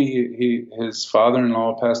told me his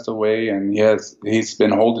father-in-law passed away, and he's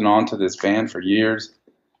been holding on to this van for years.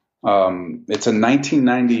 It's a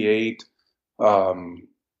 1998,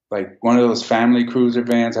 like one of those family cruiser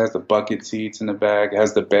vans. Has the bucket seats in the back,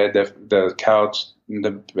 has the bed, the couch,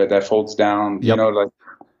 that folds down. Yep.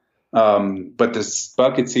 But the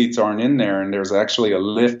bucket seats aren't in there, and there's actually a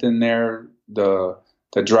lift in there. The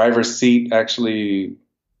driver's seat actually.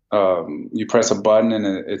 You press a button and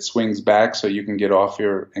it swings back so you can get off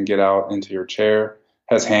and get out into your chair.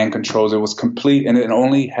 Has hand controls. It was complete, and it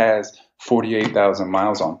only has 48,000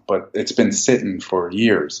 miles on, but it's been sitting for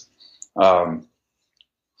years.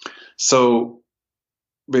 So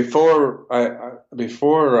I've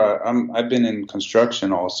been in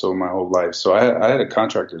construction also my whole life. So I had a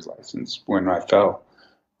contractor's license when I fell,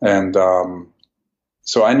 and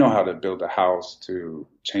so I know how to build a house to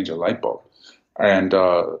change a light bulb. And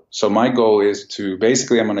so my goal is to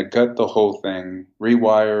basically, I'm going to gut the whole thing,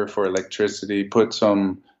 rewire for electricity, put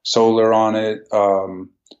some solar on it, one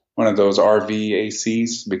of those RV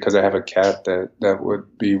ACs, because I have a cat that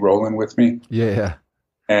would be rolling with me. Yeah.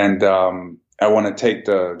 And I want to take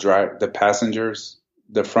the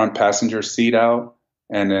front passenger seat out,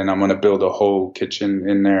 and then I'm going to build a whole kitchen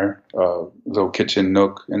in there, little kitchen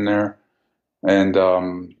nook in there. And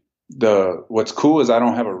what's cool is I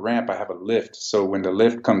don't have a ramp, I have a lift. So when the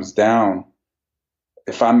lift comes down,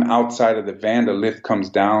 if I'm outside of the van, the lift comes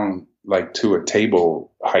down like to a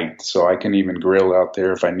table height, so I can even grill out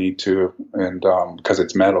there if I need to, and because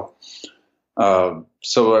it's metal.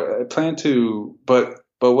 So I plan to, but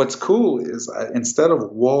what's cool is instead of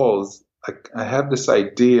walls, I have this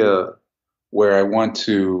idea where I want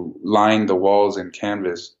to line the walls in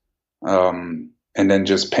canvas, and then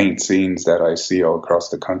just paint scenes that I see all across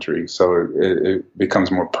the country. So it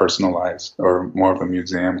becomes more personalized, or more of a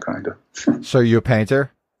museum kind of. So you a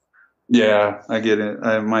painter? Yeah, I get it.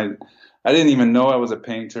 I didn't even know I was a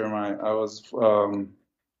painter.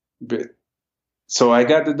 So I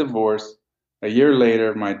got the divorce. A year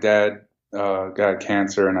later, my dad got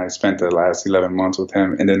cancer, and I spent the last 11 months with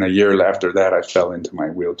him. And then a year after that, I fell into my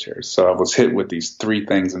wheelchair. So I was hit with these three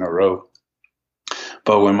things in a row.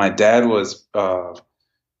 But when my dad was going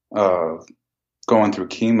through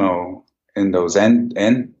chemo in those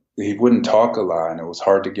and he wouldn't talk a lot, and it was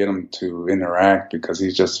hard to get him to interact because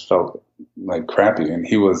he just felt like crappy, and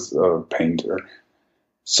he was a painter.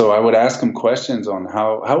 So I would ask him questions on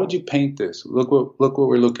how would you paint this? Look what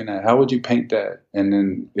we're looking at. How would you paint that? And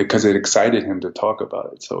then because it excited him to talk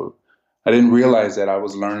about it. So I didn't realize that I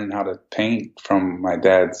was learning how to paint from my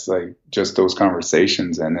dad's, like, just those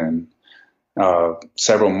conversations. And then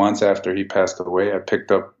several months after he passed away, I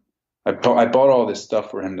bought all this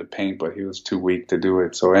stuff for him to paint, but he was too weak to do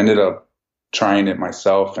it. So I ended up trying it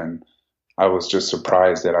myself, and I was just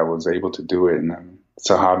surprised that I was able to do it. And it's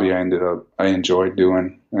a hobby I enjoyed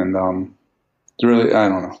doing. And really, I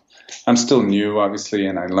don't know. I'm still new, obviously,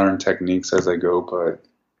 and I learn techniques as I go, but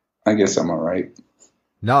I guess I'm all right.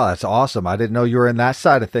 No, that's awesome. I didn't know you were in that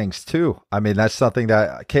side of things too. I mean, that's something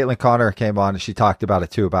that Caitlin Connor came on and she talked about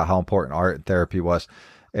it too, about how important art and therapy was.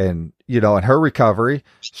 And, in her recovery,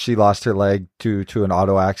 she lost her leg to an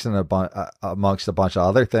auto accident amongst a bunch of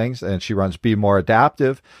other things. And she runs Be More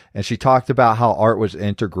Adaptive. And she talked about how art was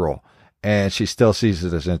integral, and she still sees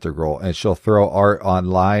it as integral. And she'll throw art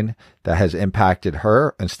online that has impacted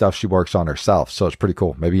her and stuff she works on herself. So it's pretty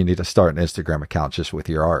cool. Maybe you need to start an Instagram account just with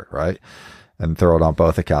your art, right? And throw it on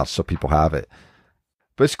both accounts so people have it.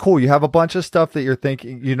 But it's cool. You have a bunch of stuff that you're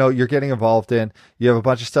thinking, you're getting involved in. You have a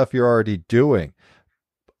bunch of stuff you're already doing.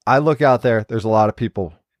 I look out there, there's a lot of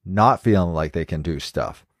people not feeling like they can do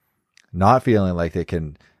stuff, not feeling like they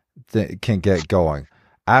can get going.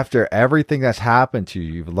 After everything that's happened to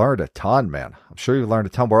you, you've learned a ton, man. I'm sure you've learned a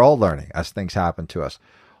ton. We're all learning as things happen to us.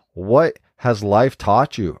 What has life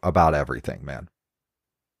taught you about everything, man?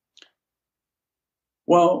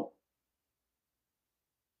 Well,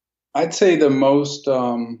 I'd say the most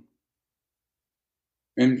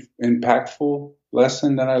impactful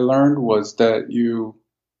lesson that I learned was that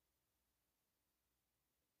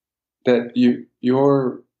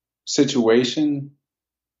your situation,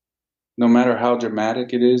 no matter how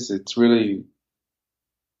dramatic it is, it's really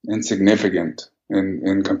insignificant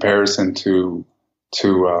in comparison to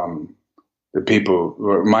the people,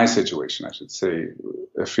 or my situation, I should say.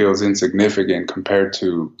 It feels insignificant compared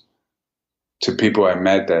to people I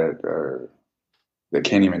met that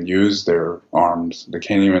can't even use their arms. They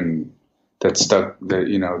can't even,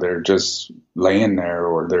 they're just laying there,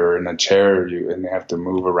 or they're in a chair and they have to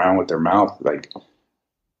move around with their mouth. Like,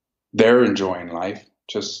 they're enjoying life.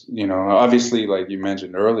 Just, obviously, like you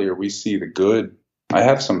mentioned earlier, we see the good. I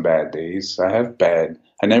have some bad days. I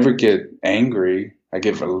never get angry. I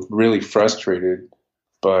get really frustrated,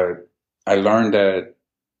 but I learned that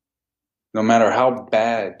no matter how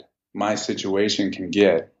bad my situation can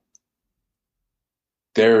get,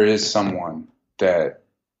 there is someone that,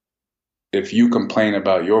 if you complain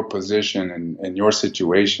about your position and your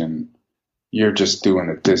situation, you're just doing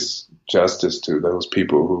a disjustice to those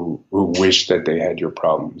people who wish that they had your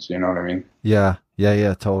problems. You know what I mean? Yeah,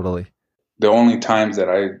 totally. The only times that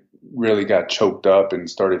I really got choked up and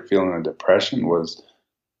started feeling a depression was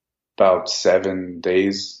about 7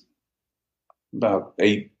 days, about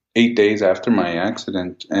eight days after my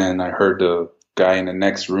accident. And I heard the guy in the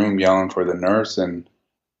next room yelling for the nurse, and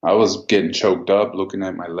I was getting choked up, looking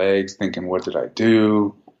at my legs, thinking, what did I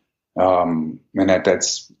do? And at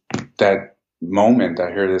that moment,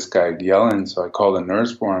 I hear this guy yelling, so I called the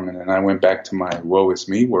nurse for him, and then I went back to my woe is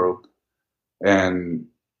me world. And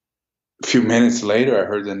a few minutes later, I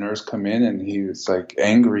heard the nurse come in, and he was like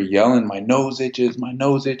angry, yelling, my nose itches,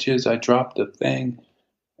 I dropped the thing.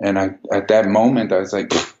 And at that moment, I was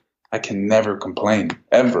like, I can never complain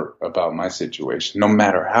ever about my situation. No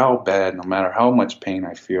matter how bad, no matter how much pain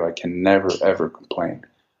I feel, I can never, ever complain,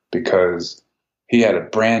 because he had a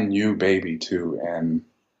brand new baby too, and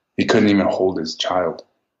he couldn't even hold his child.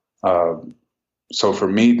 So for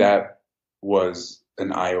me, that was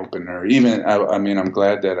an eye opener. I'm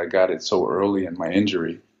glad that I got it so early in my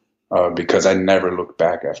injury, because I never looked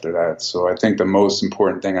back after that. So I think the most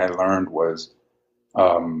important thing I learned was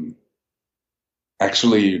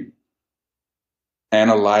actually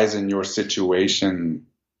analyzing your situation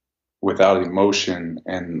without emotion,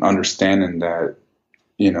 and understanding that,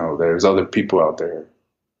 there's other people out there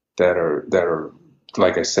that are,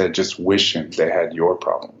 like I said, just wishing they had your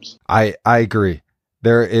problems. I agree.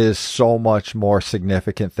 There is so much more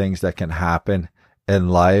significant things that can happen in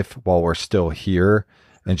life while we're still here,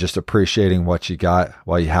 and just appreciating what you got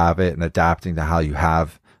while you have it, and adapting to how you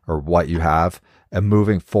have, or what you have, and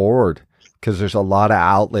moving forward. Because there's a lot of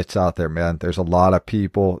outlets out there, man. There's a lot of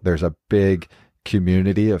people. There's a big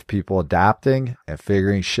community of people adapting and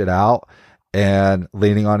figuring shit out, and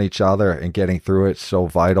leaning on each other and getting through it. So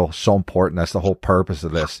vital, so important. That's the whole purpose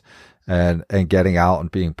of this, and getting out and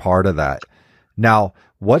being part of that. Now,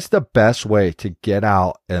 what's the best way to get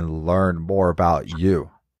out and learn more about you?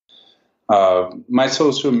 My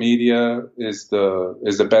social media is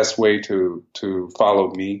the best way to follow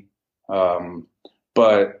me.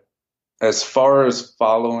 But as far as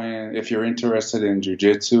following, if you're interested in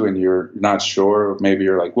jiu-jitsu and you're not sure, maybe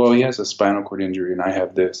you're like, well, he has a spinal cord injury and I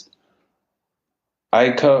have this. We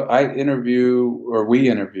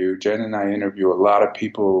interview, Jen and I interview a lot of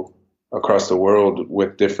people across the world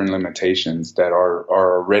with different limitations that are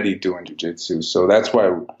already doing jiu-jitsu. So that's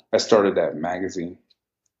why I started that magazine,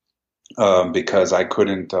 because I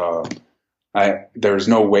couldn't, there's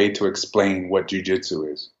no way to explain what jiu-jitsu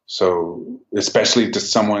is. So especially to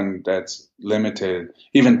someone that's limited,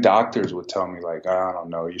 even doctors would tell me like, I don't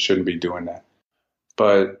know, you shouldn't be doing that.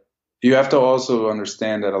 But you have to also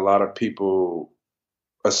understand that a lot of people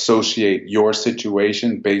associate your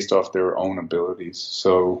situation based off their own abilities.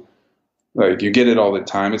 So like you get it all the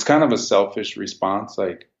time. It's kind of a selfish response.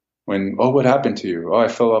 Like when, oh, what happened to you? Oh, I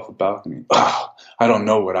fell off a balcony. Oh, I don't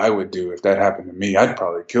know what I would do if that happened to me. I'd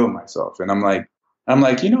probably kill myself. And I'm like,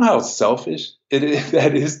 you know how selfish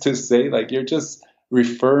that is to say, like, you're just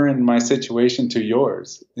referring my situation to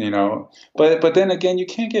yours, you know? But then again, you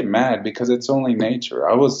can't get mad because it's only nature.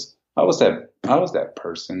 I was that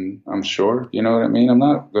person, I'm sure. You know what I mean? I'm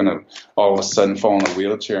not going to all of a sudden fall in a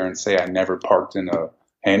wheelchair and say I never parked in a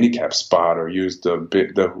handicap spot or used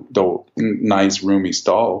the nice roomy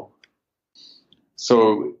stall.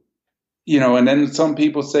 So, you know, and then some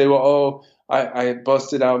people say, well, oh, I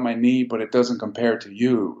busted out my knee, but it doesn't compare to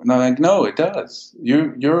you. And I'm like, no, it does.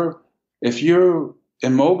 If you're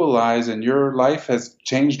immobilized and your life has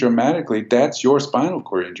changed dramatically, that's your spinal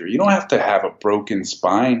cord injury. You don't have to have a broken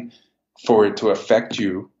spine for it to affect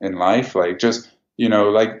you in life. Like just, you know,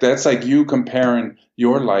 like that's like you comparing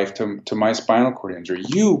your life to my spinal cord injury.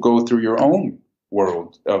 You go through your own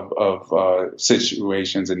world of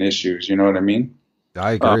situations and issues. You know what I mean?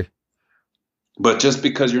 I agree. But just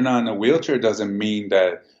because you're not in a wheelchair doesn't mean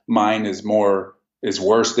that mine is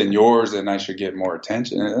worse than yours and I should get more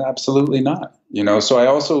attention. Absolutely not. You know, so I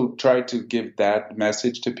also try to give that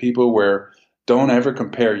message to people where don't ever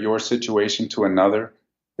compare your situation to another,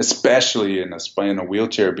 especially in a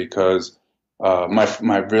wheelchair, because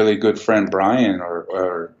my really good friend Brian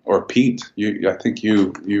or Pete, I think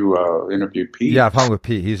you interviewed Pete. Yeah, I've hung with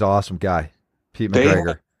Pete. He's an awesome guy. Pete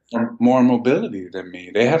McGregor. They have more mobility than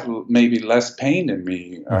me. They have maybe less pain than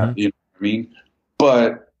me. You know what I mean?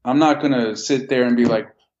 But I'm not going to sit there and be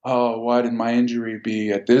like, oh, why did my injury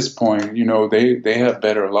be at this point? You know, they have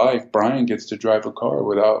better life. Brian gets to drive a car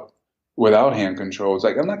without hand controls.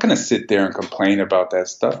 Like, I'm not going to sit there and complain about that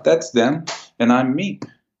stuff. That's them and I'm me.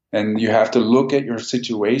 And you have to look at your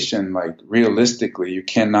situation like realistically. You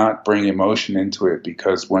cannot bring emotion into it,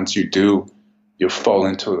 because once you do, you fall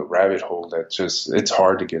into a rabbit hole that just, it's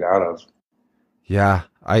hard to get out of. Yeah,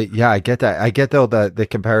 I get that. I get though the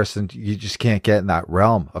comparison, you just can't get in that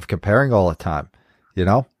realm of comparing all the time. You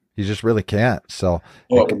know, you just really can't. So,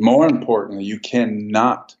 well, more importantly, you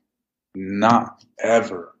cannot not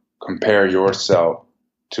ever compare yourself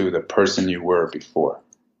to the person you were before,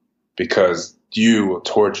 because you will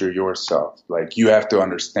torture yourself. Like, you have to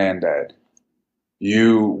understand that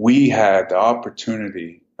we had the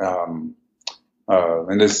opportunity, and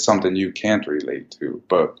this is something you can't relate to,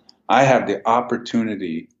 but I have the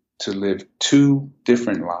opportunity to live 2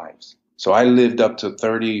 different lives. So I lived up to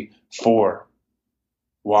 34,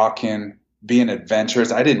 walking, being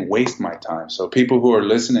adventurous. I didn't waste my time. So people who are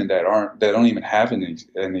listening that don't even have any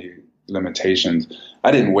limitations,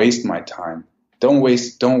 I didn't waste my time. Don't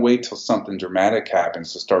wait till something dramatic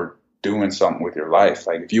happens to start doing something with your life.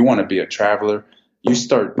 Like, if you want to be a traveler, you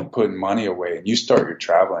start putting money away and you start your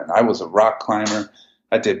traveling. I was a rock climber.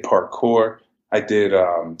 I did parkour. I did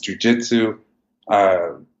jiu-jitsu.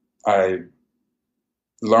 I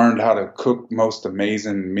learned how to cook most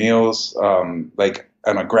amazing meals. Like,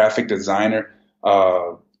 I'm a graphic designer,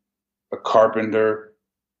 a carpenter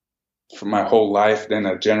for my whole life, then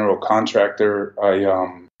a general contractor.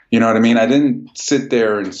 You know what I mean? I didn't sit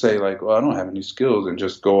there and say like, well, I don't have any skills and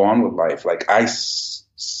just go on with life. Like, I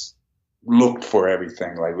looked for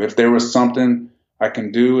everything. Like, if there was something I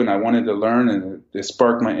can do and I wanted to learn and it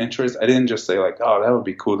sparked my interest, I didn't just say like, oh, that would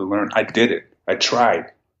be cool to learn. I did it. I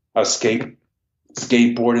tried. I was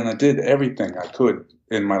skateboarding. I did everything I could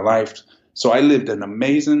in my life. So I lived an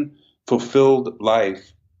amazing, fulfilled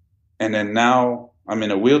life. And then now I'm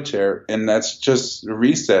in a wheelchair, and that's just a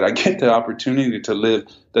reset. I get the opportunity to live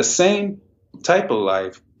the same type of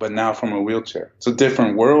life, but now from a wheelchair. It's a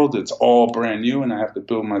different world. It's all brand new, and I have to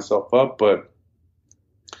build myself up. But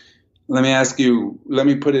let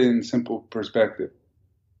me put it in simple perspective.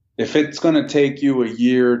 If it's going to take you a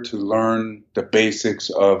year to learn the basics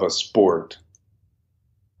of a sport,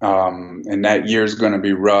 and that year is going to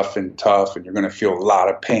be rough and tough, and you're going to feel a lot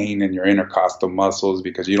of pain in your intercostal muscles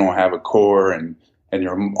because you don't have a core, and and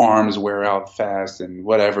your arms wear out fast and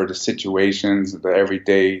whatever the situations, the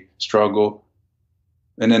everyday struggle.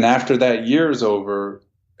 And then after that year's over,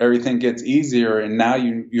 everything gets easier, and now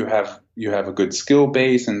you have a good skill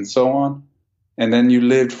base and so on. And then you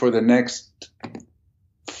lived for the next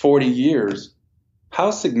 40 years.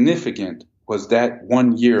 How significant was that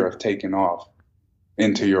 1 year of taking off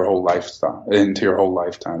into your whole lifestyle, into your whole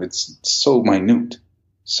lifetime? It's so minute.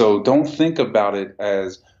 So don't think about it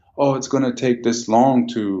as, oh, it's going to take this long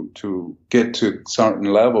to get to a certain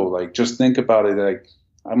level. Like, just think about it like,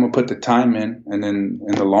 I'm going to put the time in, and then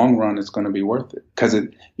in the long run, it's going to be worth it. Because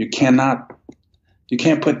you can't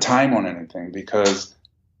put time on anything, because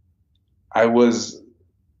I was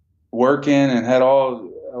working and I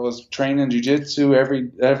was training jiu-jitsu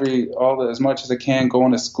as much as I can,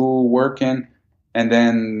 going to school, working. And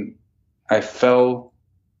then I fell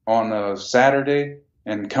on a Saturday,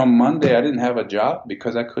 and come Monday, I didn't have a job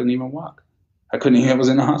because I couldn't even walk. I was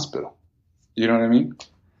in the hospital. You know what I mean?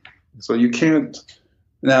 So you can't.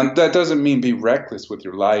 Now, that doesn't mean be reckless with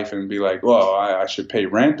your life and be like, well, I should pay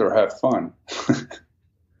rent or have fun.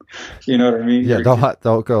 You know what I mean? Yeah,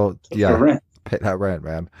 don't go, yeah, pay that rent,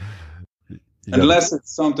 man. Unless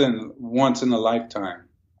it's something once in a lifetime,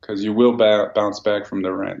 because you will bounce back from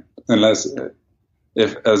the rent.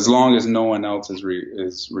 As long as no one else is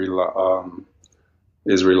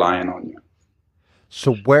relying on you.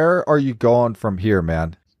 So where are you going from here,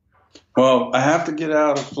 man? Well, I have to get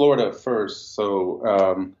out of Florida first.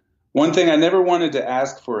 So one thing, I never wanted to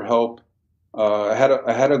ask for help. I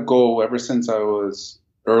had a goal ever since I was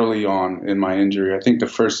early on in my injury. I think the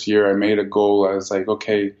first year I made a goal. I was like,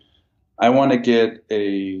 okay, I want to get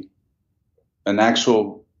an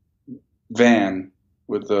actual van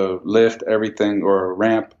with a lift, everything, or a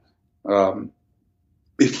ramp,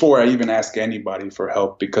 before I even ask anybody for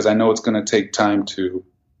help, because I know it's going to take time to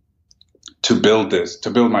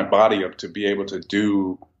build my body up to be able to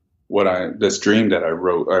do this dream that I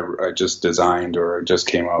wrote, I just designed or just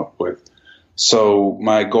came up with. So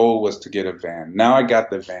my goal was to get a van. Now I got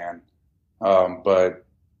the van, but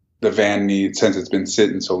the van since it's been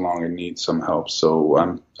sitting so long, it needs some help.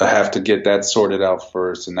 So I have to get that sorted out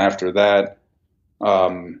first. And after that,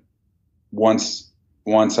 once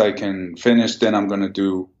I can finish, then I'm going to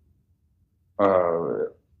do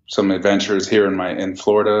some adventures here in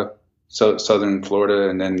Florida, southern Florida,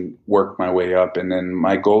 and then work my way up. And then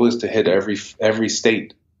my goal is to hit every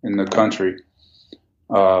state in the country,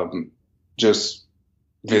 just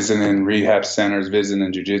visiting rehab centers,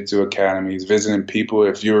 visiting jiu-jitsu academies, visiting people.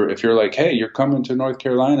 If you're like, hey, you're coming to North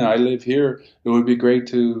Carolina, I live here, it would be great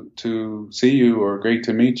to see you or great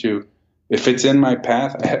to meet you. If it's in my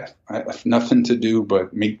path, I have nothing to do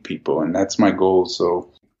but meet people, and that's my goal.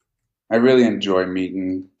 So I really enjoy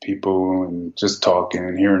meeting people and just talking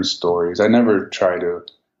and hearing stories. I never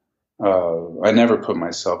put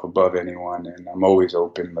myself above anyone, and I'm always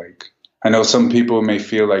open. Like, I know some people may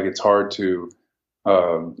feel like it's hard to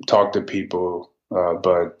talk to people,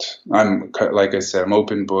 but like I said, I'm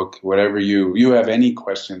open book. Whatever you have any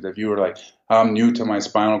questions, if you were like, I'm new to my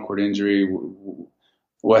spinal cord injury,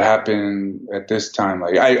 what happened at this time?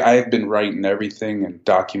 Like, I've been writing everything and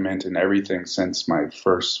documenting everything since my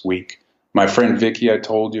first week. My friend Vicky, I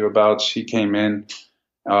told you about, she came in,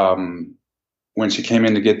 when she came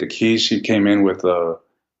in to get the keys, she came in with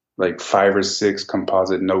like 5 or 6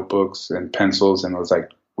 composite notebooks and pencils, and was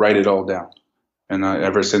like, write it all down. And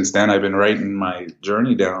ever since then, I've been writing my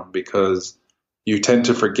journey down, because you tend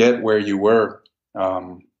to forget where you were.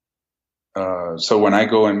 So when I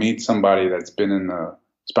go and meet somebody that's been in the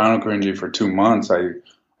spinal cord injury for 2 months,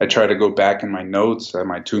 I try to go back in my notes at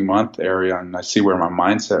my 2-month area, and I see where my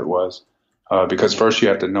mindset was. Because first you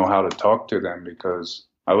have to know how to talk to them, because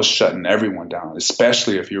I was shutting everyone down,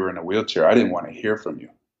 especially if you were in a wheelchair. I didn't want to hear from you.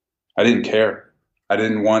 I didn't care. I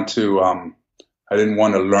didn't want to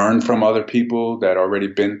learn from other people that already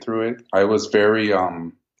been through it. I was very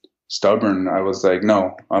stubborn. I was like,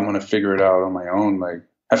 no, I'm going to figure it out on my own. Like,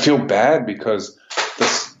 I feel bad because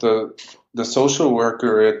the social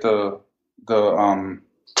worker at the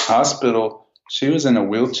hospital, she was in a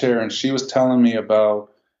wheelchair, and she was telling me about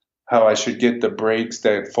how I should get the brakes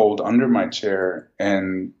that fold under my chair.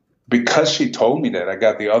 And because she told me that, I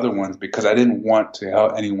got the other ones because I didn't want to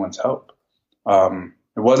help anyone's help. It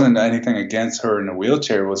wasn't anything against her in a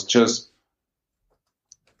wheelchair. It was just,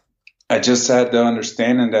 I just had the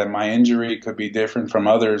understanding that my injury could be different from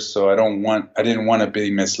others. So I didn't want to be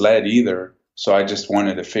misled either. So I just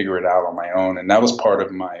wanted to figure it out on my own. And that was part of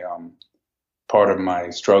my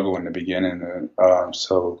struggle in the beginning.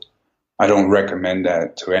 So I don't recommend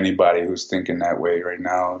that to anybody who's thinking that way right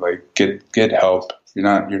now. Like, get help,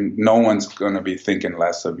 no one's going to be thinking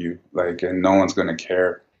less of you, like, and no one's going to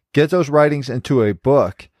care. Get those writings into a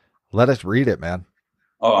book. Let us read it, man.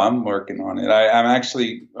 Oh, I'm working on it. I'm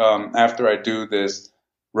actually, after I do this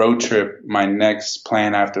road trip, my next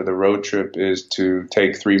plan after the road trip is to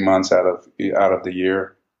take 3 months out of the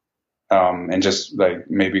year, and just like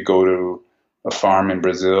maybe go to a farm in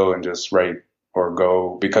Brazil and just write, or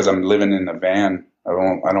go, because I'm living in a van. I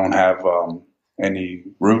don't have any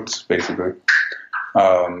roots basically.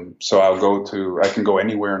 So I can go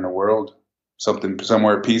anywhere in the world,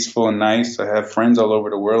 somewhere peaceful and nice. I have friends all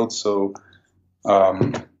over the world. So,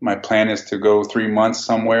 my plan is to go 3 months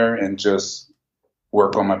somewhere and just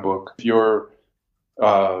work on my book. If you're,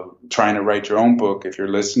 trying to write your own book, if you're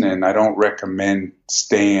listening, I don't recommend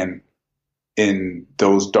staying in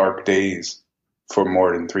those dark days for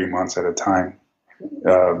more than 3 months at a time,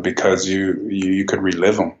 because you could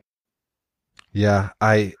relive them. Yeah.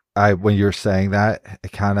 I when you were saying that,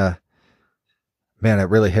 it kind of, man, it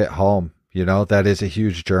really hit home. You know, that is a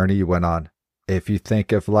huge journey you went on. If you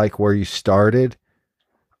think of like where you started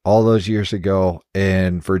all those years ago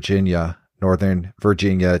in Virginia, Northern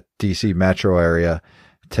Virginia, DC metro area,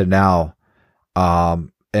 to now,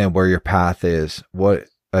 and where your path is, what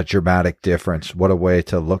a dramatic difference. What a way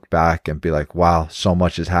to look back and be like, wow, so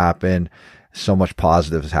much has happened. So much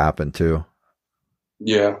positive has happened too.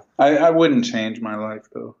 Yeah. I wouldn't change my life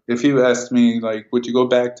though. If you asked me, like, would you go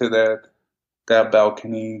back to that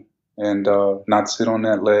balcony and not sit on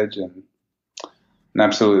that ledge? And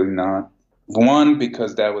absolutely not. One,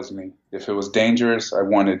 because that was me. If it was dangerous, I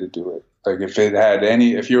wanted to do it. Like,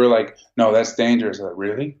 if you were like, no, that's dangerous, like,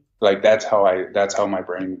 really? Like, that's how my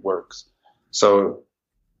brain works. So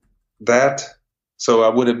I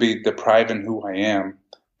would be depriving who I am.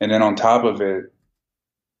 And then on top of it,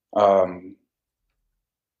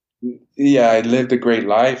 yeah, I lived a great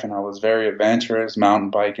life and I was very adventurous,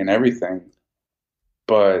 mountain bike and everything.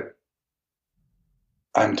 But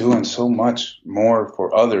I'm doing so much more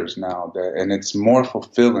for others now, and it's more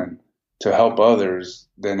fulfilling to help others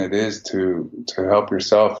than it is to help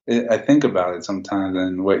yourself. I think about it sometimes,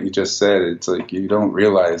 and what you just said, it's like you don't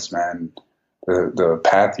realize, man, the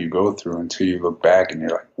path you go through until you look back and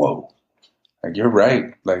you're like, whoa, like, you're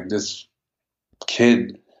right. Like, this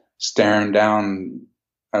kid staring down,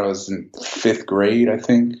 I was in 5th grade, I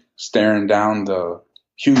think, staring down the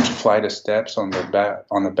huge flight of steps on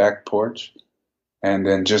the back porch. And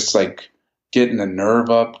then just like getting the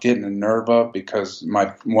nerve up because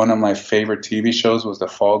one of my favorite TV shows was The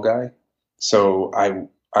Fall Guy. So I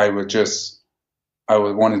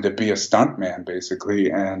wanted to be a stuntman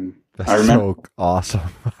basically. And that's I remember so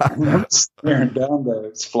awesome. I remember staring down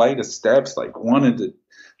the flight of steps, like wanted to,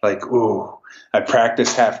 like, ooh, I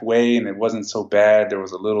practiced halfway and it wasn't so bad. There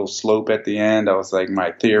was a little slope at the end. I was like,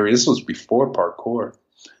 my theory, this was before parkour.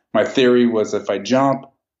 My theory was if I jump,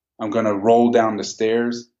 I'm going to roll down the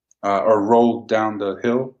stairs or roll down the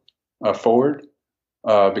hill forward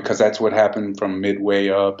because that's what happened from midway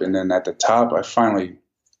up. And then at the top, I finally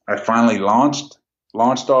launched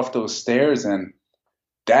off those stairs, and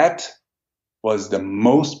that was the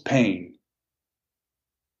most pain.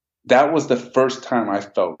 That was the first time I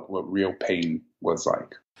felt what real pain was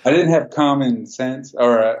like. I didn't have common sense,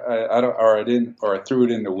 or I threw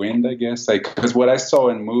it in the wind, I guess. Like, because what I saw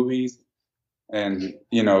in movies, and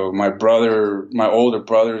you know, my older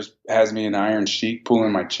brother has me in Iron Sheik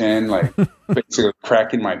pulling my chin, like basically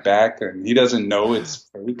cracking my back, and he doesn't know it's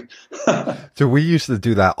fake. So we used to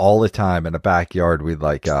do that all the time in the backyard. We'd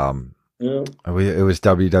like, it was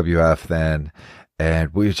WWF then,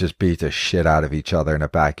 and we would just beat the shit out of each other in the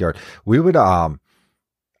backyard. We would, I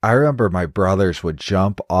remember my brothers would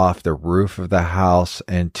jump off the roof of the house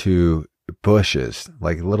into bushes,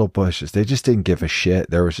 like little bushes. They just didn't give a shit.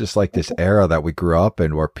 There was just like this era that we grew up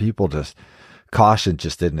in where caution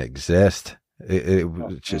just didn't exist. It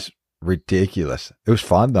was just ridiculous. It was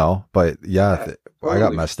fun though, but yeah, totally. I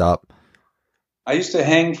got messed up. I used to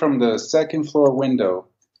hang from the 2nd floor window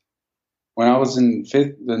when I was in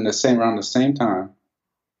 5th, around the same time.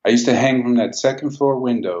 I used to hang from that 2nd floor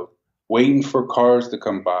window, waiting for cars to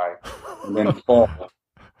come by and then fall,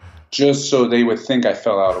 just so they would think I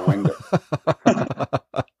fell out a window.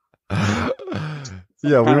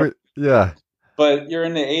 Yeah. But you're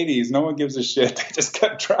in the 80s. No one gives a shit. They just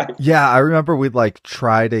kept trying. Yeah, I remember we'd like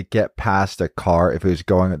try to get past a car if it was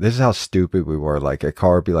going. This is how stupid we were. Like a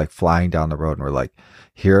car would be like flying down the road and we're like,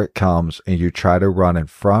 here it comes. And you try to run in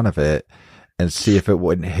front of it and see if it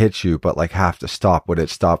wouldn't hit you, but like have to stop. Would it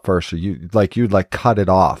stop first? So you'd cut it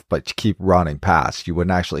off, but keep running past. You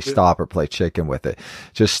wouldn't actually stop or play chicken with it.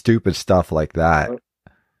 Just stupid stuff like that.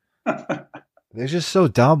 They're just so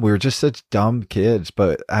dumb. We were just such dumb kids.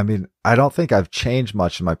 But I mean, I don't think I've changed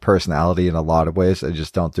much in my personality in a lot of ways. I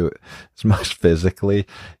just don't do it as much physically.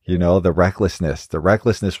 You know, the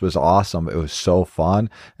recklessness was awesome. It was so fun.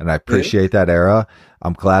 And I appreciate that era.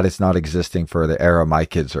 I'm glad it's not existing for the era my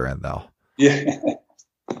kids are in, though. Yeah.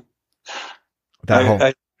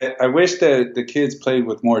 I wish that the kids played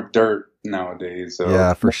with more dirt nowadays. So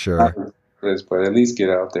yeah, for sure. But at least get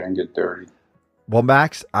out there and get dirty. Well,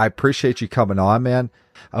 Max, I appreciate you coming on, man.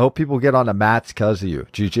 I hope people get on the mats because of you.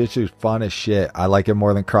 Jiu-jitsu is fun as shit. I like it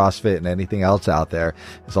more than CrossFit and anything else out there.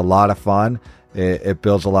 It's a lot of fun. It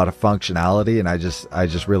builds a lot of functionality, and I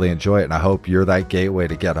just really enjoy it. And I hope you're that gateway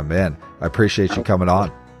to get them in. I appreciate you coming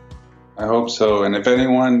on. I hope so. And if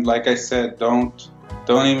anyone, like I said, don't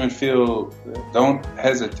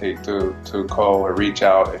hesitate to call or reach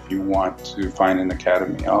out if you want to find an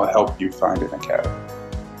academy. I'll help you find an academy.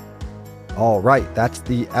 All right, that's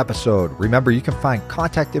the episode. Remember, you can find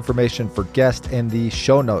contact information for guests in the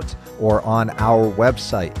show notes or on our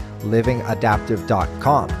website,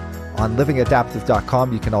 livingadaptive.com. On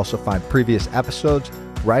livingadaptive.com, you can also find previous episodes,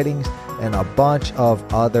 writings, and a bunch of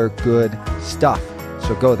other good stuff.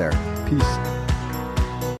 So go there. Peace.